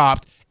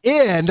photoshopped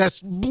in. That's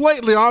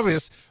blatantly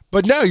obvious.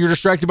 But no, you're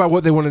distracted by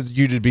what they wanted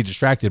you to be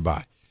distracted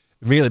by.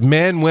 Really,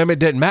 men, women,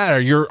 didn't matter.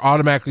 You're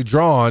automatically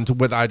drawn to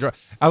what I draw.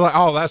 I'm like,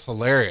 oh, that's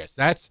hilarious.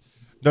 That's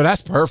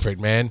perfect,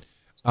 man.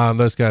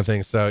 Those kind of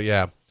things. So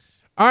yeah.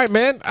 All right,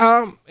 man.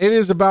 It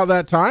is about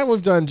that time.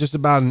 We've done just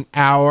about an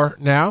hour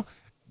now.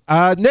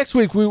 Next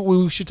week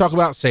we should talk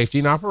about safety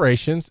and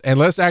operations, and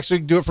let's actually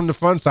do it from the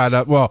fun side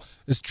up. Well,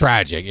 it's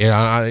tragic.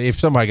 If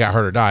somebody got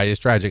hurt or died, it's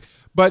tragic.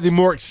 But the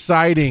more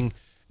exciting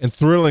and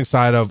thrilling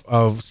side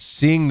of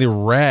seeing the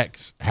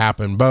wrecks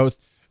happen, both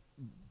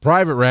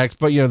private wrecks,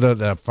 but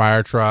the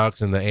fire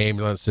trucks and the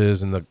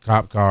ambulances and the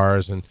cop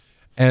cars,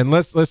 and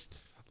let's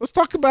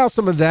talk about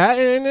some of that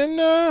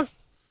and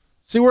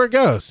see where it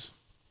goes.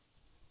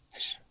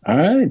 All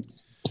right.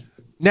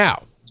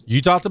 Now,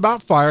 you talked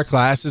about fire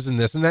classes and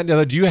this and that and the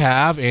other. Do you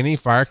have any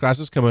fire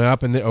classes coming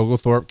up in the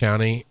Oglethorpe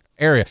County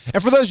area?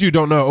 And for those of you who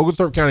don't know,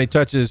 Oglethorpe County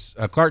touches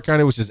Clark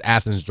County, which is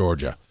Athens,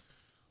 Georgia.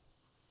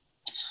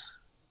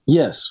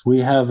 Yes, we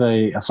have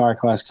a fire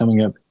class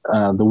coming up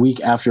the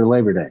week after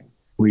Labor Day.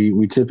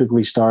 We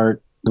typically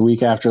start the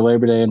week after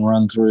Labor Day and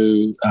run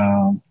through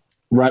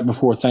right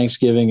before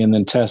Thanksgiving, and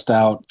then test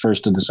out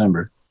 1st of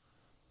December.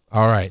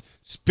 All right.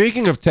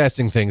 Speaking of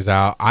testing things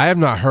out, I have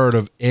not heard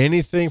of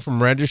anything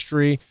from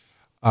registry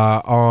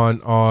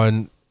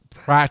on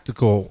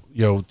practical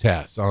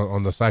tests,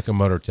 on the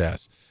psychomotor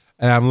tests.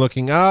 And I'm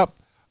looking up.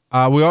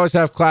 We always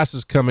have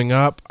classes coming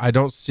up. I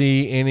don't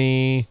see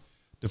any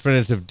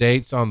definitive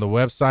dates on the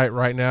website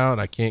right now,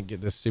 and I can't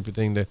get this stupid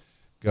thing to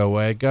go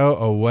away. Go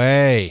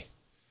away.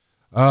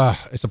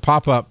 It's a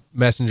pop-up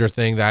messenger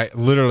thing that I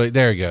literally,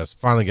 there it goes.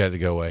 Finally got it to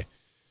go away.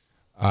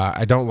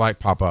 I don't like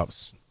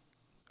pop-ups.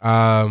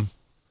 I'm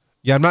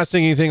not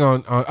seeing anything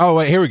on, oh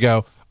wait, here we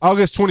go.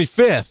 August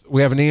 25th,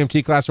 we have an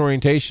EMT class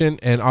orientation,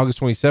 and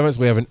August 27th,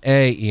 we have an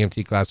A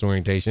EMT class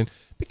orientation.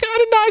 Be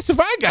kind of nice if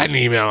I got an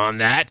email on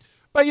that,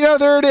 but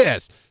there it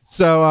is.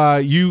 So,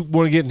 you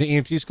want to get into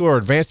EMT school or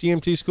advanced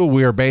EMT school?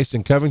 We are based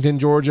in Covington,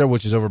 Georgia,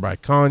 which is over by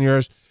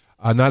Conyers.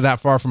 Not that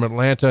far from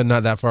Atlanta,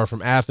 not that far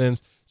from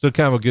Athens. So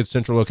kind of a good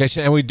central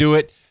location. And we do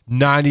it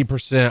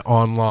 90%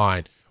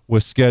 online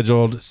with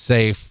scheduled,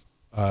 safe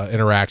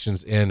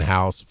interactions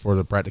in-house for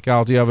the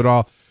practicality of it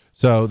all.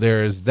 So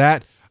there is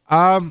that.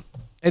 And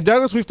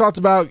Douglas, we've talked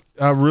about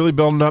really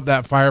building up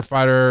that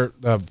volunteer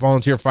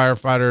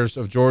firefighters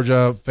of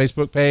Georgia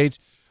Facebook page.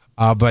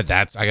 But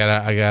I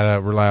gotta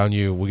rely on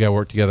you. We gotta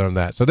work together on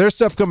that. So there's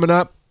stuff coming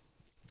up.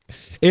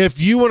 If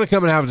you want to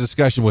come and have a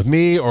discussion with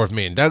me, or with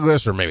me and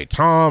Douglas, or maybe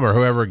Tom, or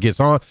whoever gets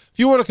on, if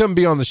you want to come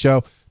be on the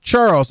show,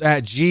 Charles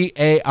at GAIEMS.com.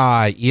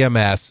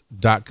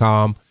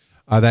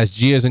 That's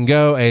G as in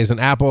go, A as in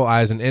apple,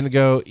 I as in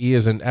indigo, E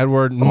as in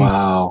Edward.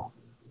 Wow.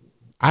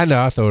 I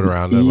know, I throw it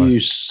around. You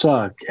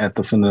suck at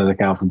the phonetic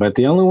alphabet.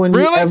 The only one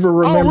you ever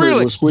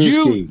remembered was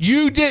whiskey.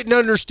 You didn't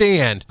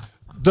understand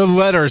the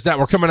letters that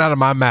were coming out of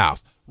my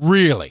mouth.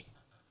 Really?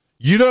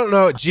 You don't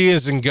know what G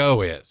as in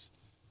go is?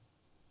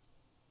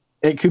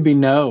 It could be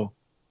no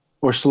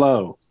or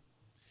slow.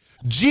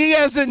 G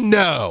as in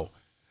no.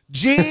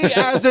 G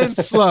as in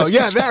slow.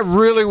 Yeah, that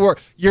really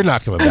worked. You're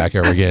not coming back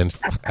ever again.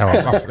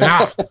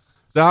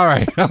 So, all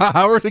right.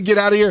 We're going to get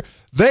out of here.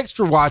 Thanks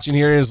for watching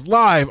here. It is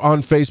live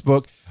on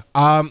Facebook.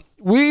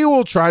 We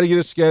will try to get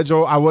a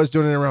schedule. I was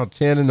doing it around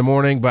 10 in the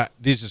morning, but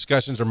these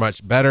discussions are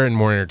much better and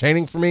more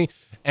entertaining for me,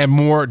 and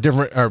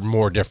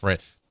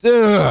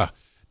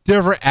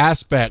different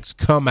aspects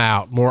come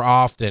out more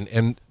often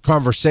in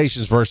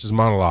conversations versus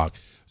monologue.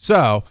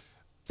 So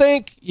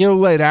think,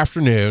 late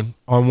afternoon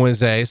on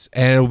Wednesdays,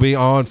 and it'll be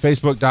on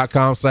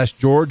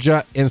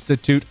Facebook.com/Georgia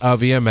Institute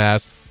of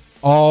EMS,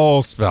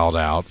 all spelled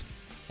out.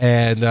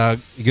 And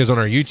it goes on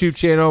our YouTube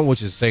channel,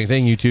 which is the same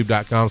thing,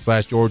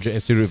 youtube.com/Georgia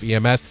Institute of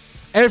EMS.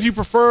 And if you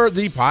prefer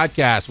the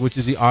podcast, which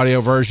is the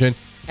audio version,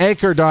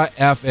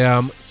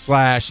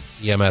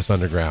 anchor.fm/EMS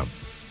Underground.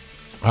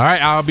 All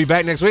right, I'll be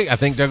back next week. I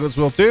think Douglas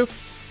will too.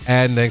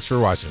 And thanks for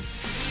watching.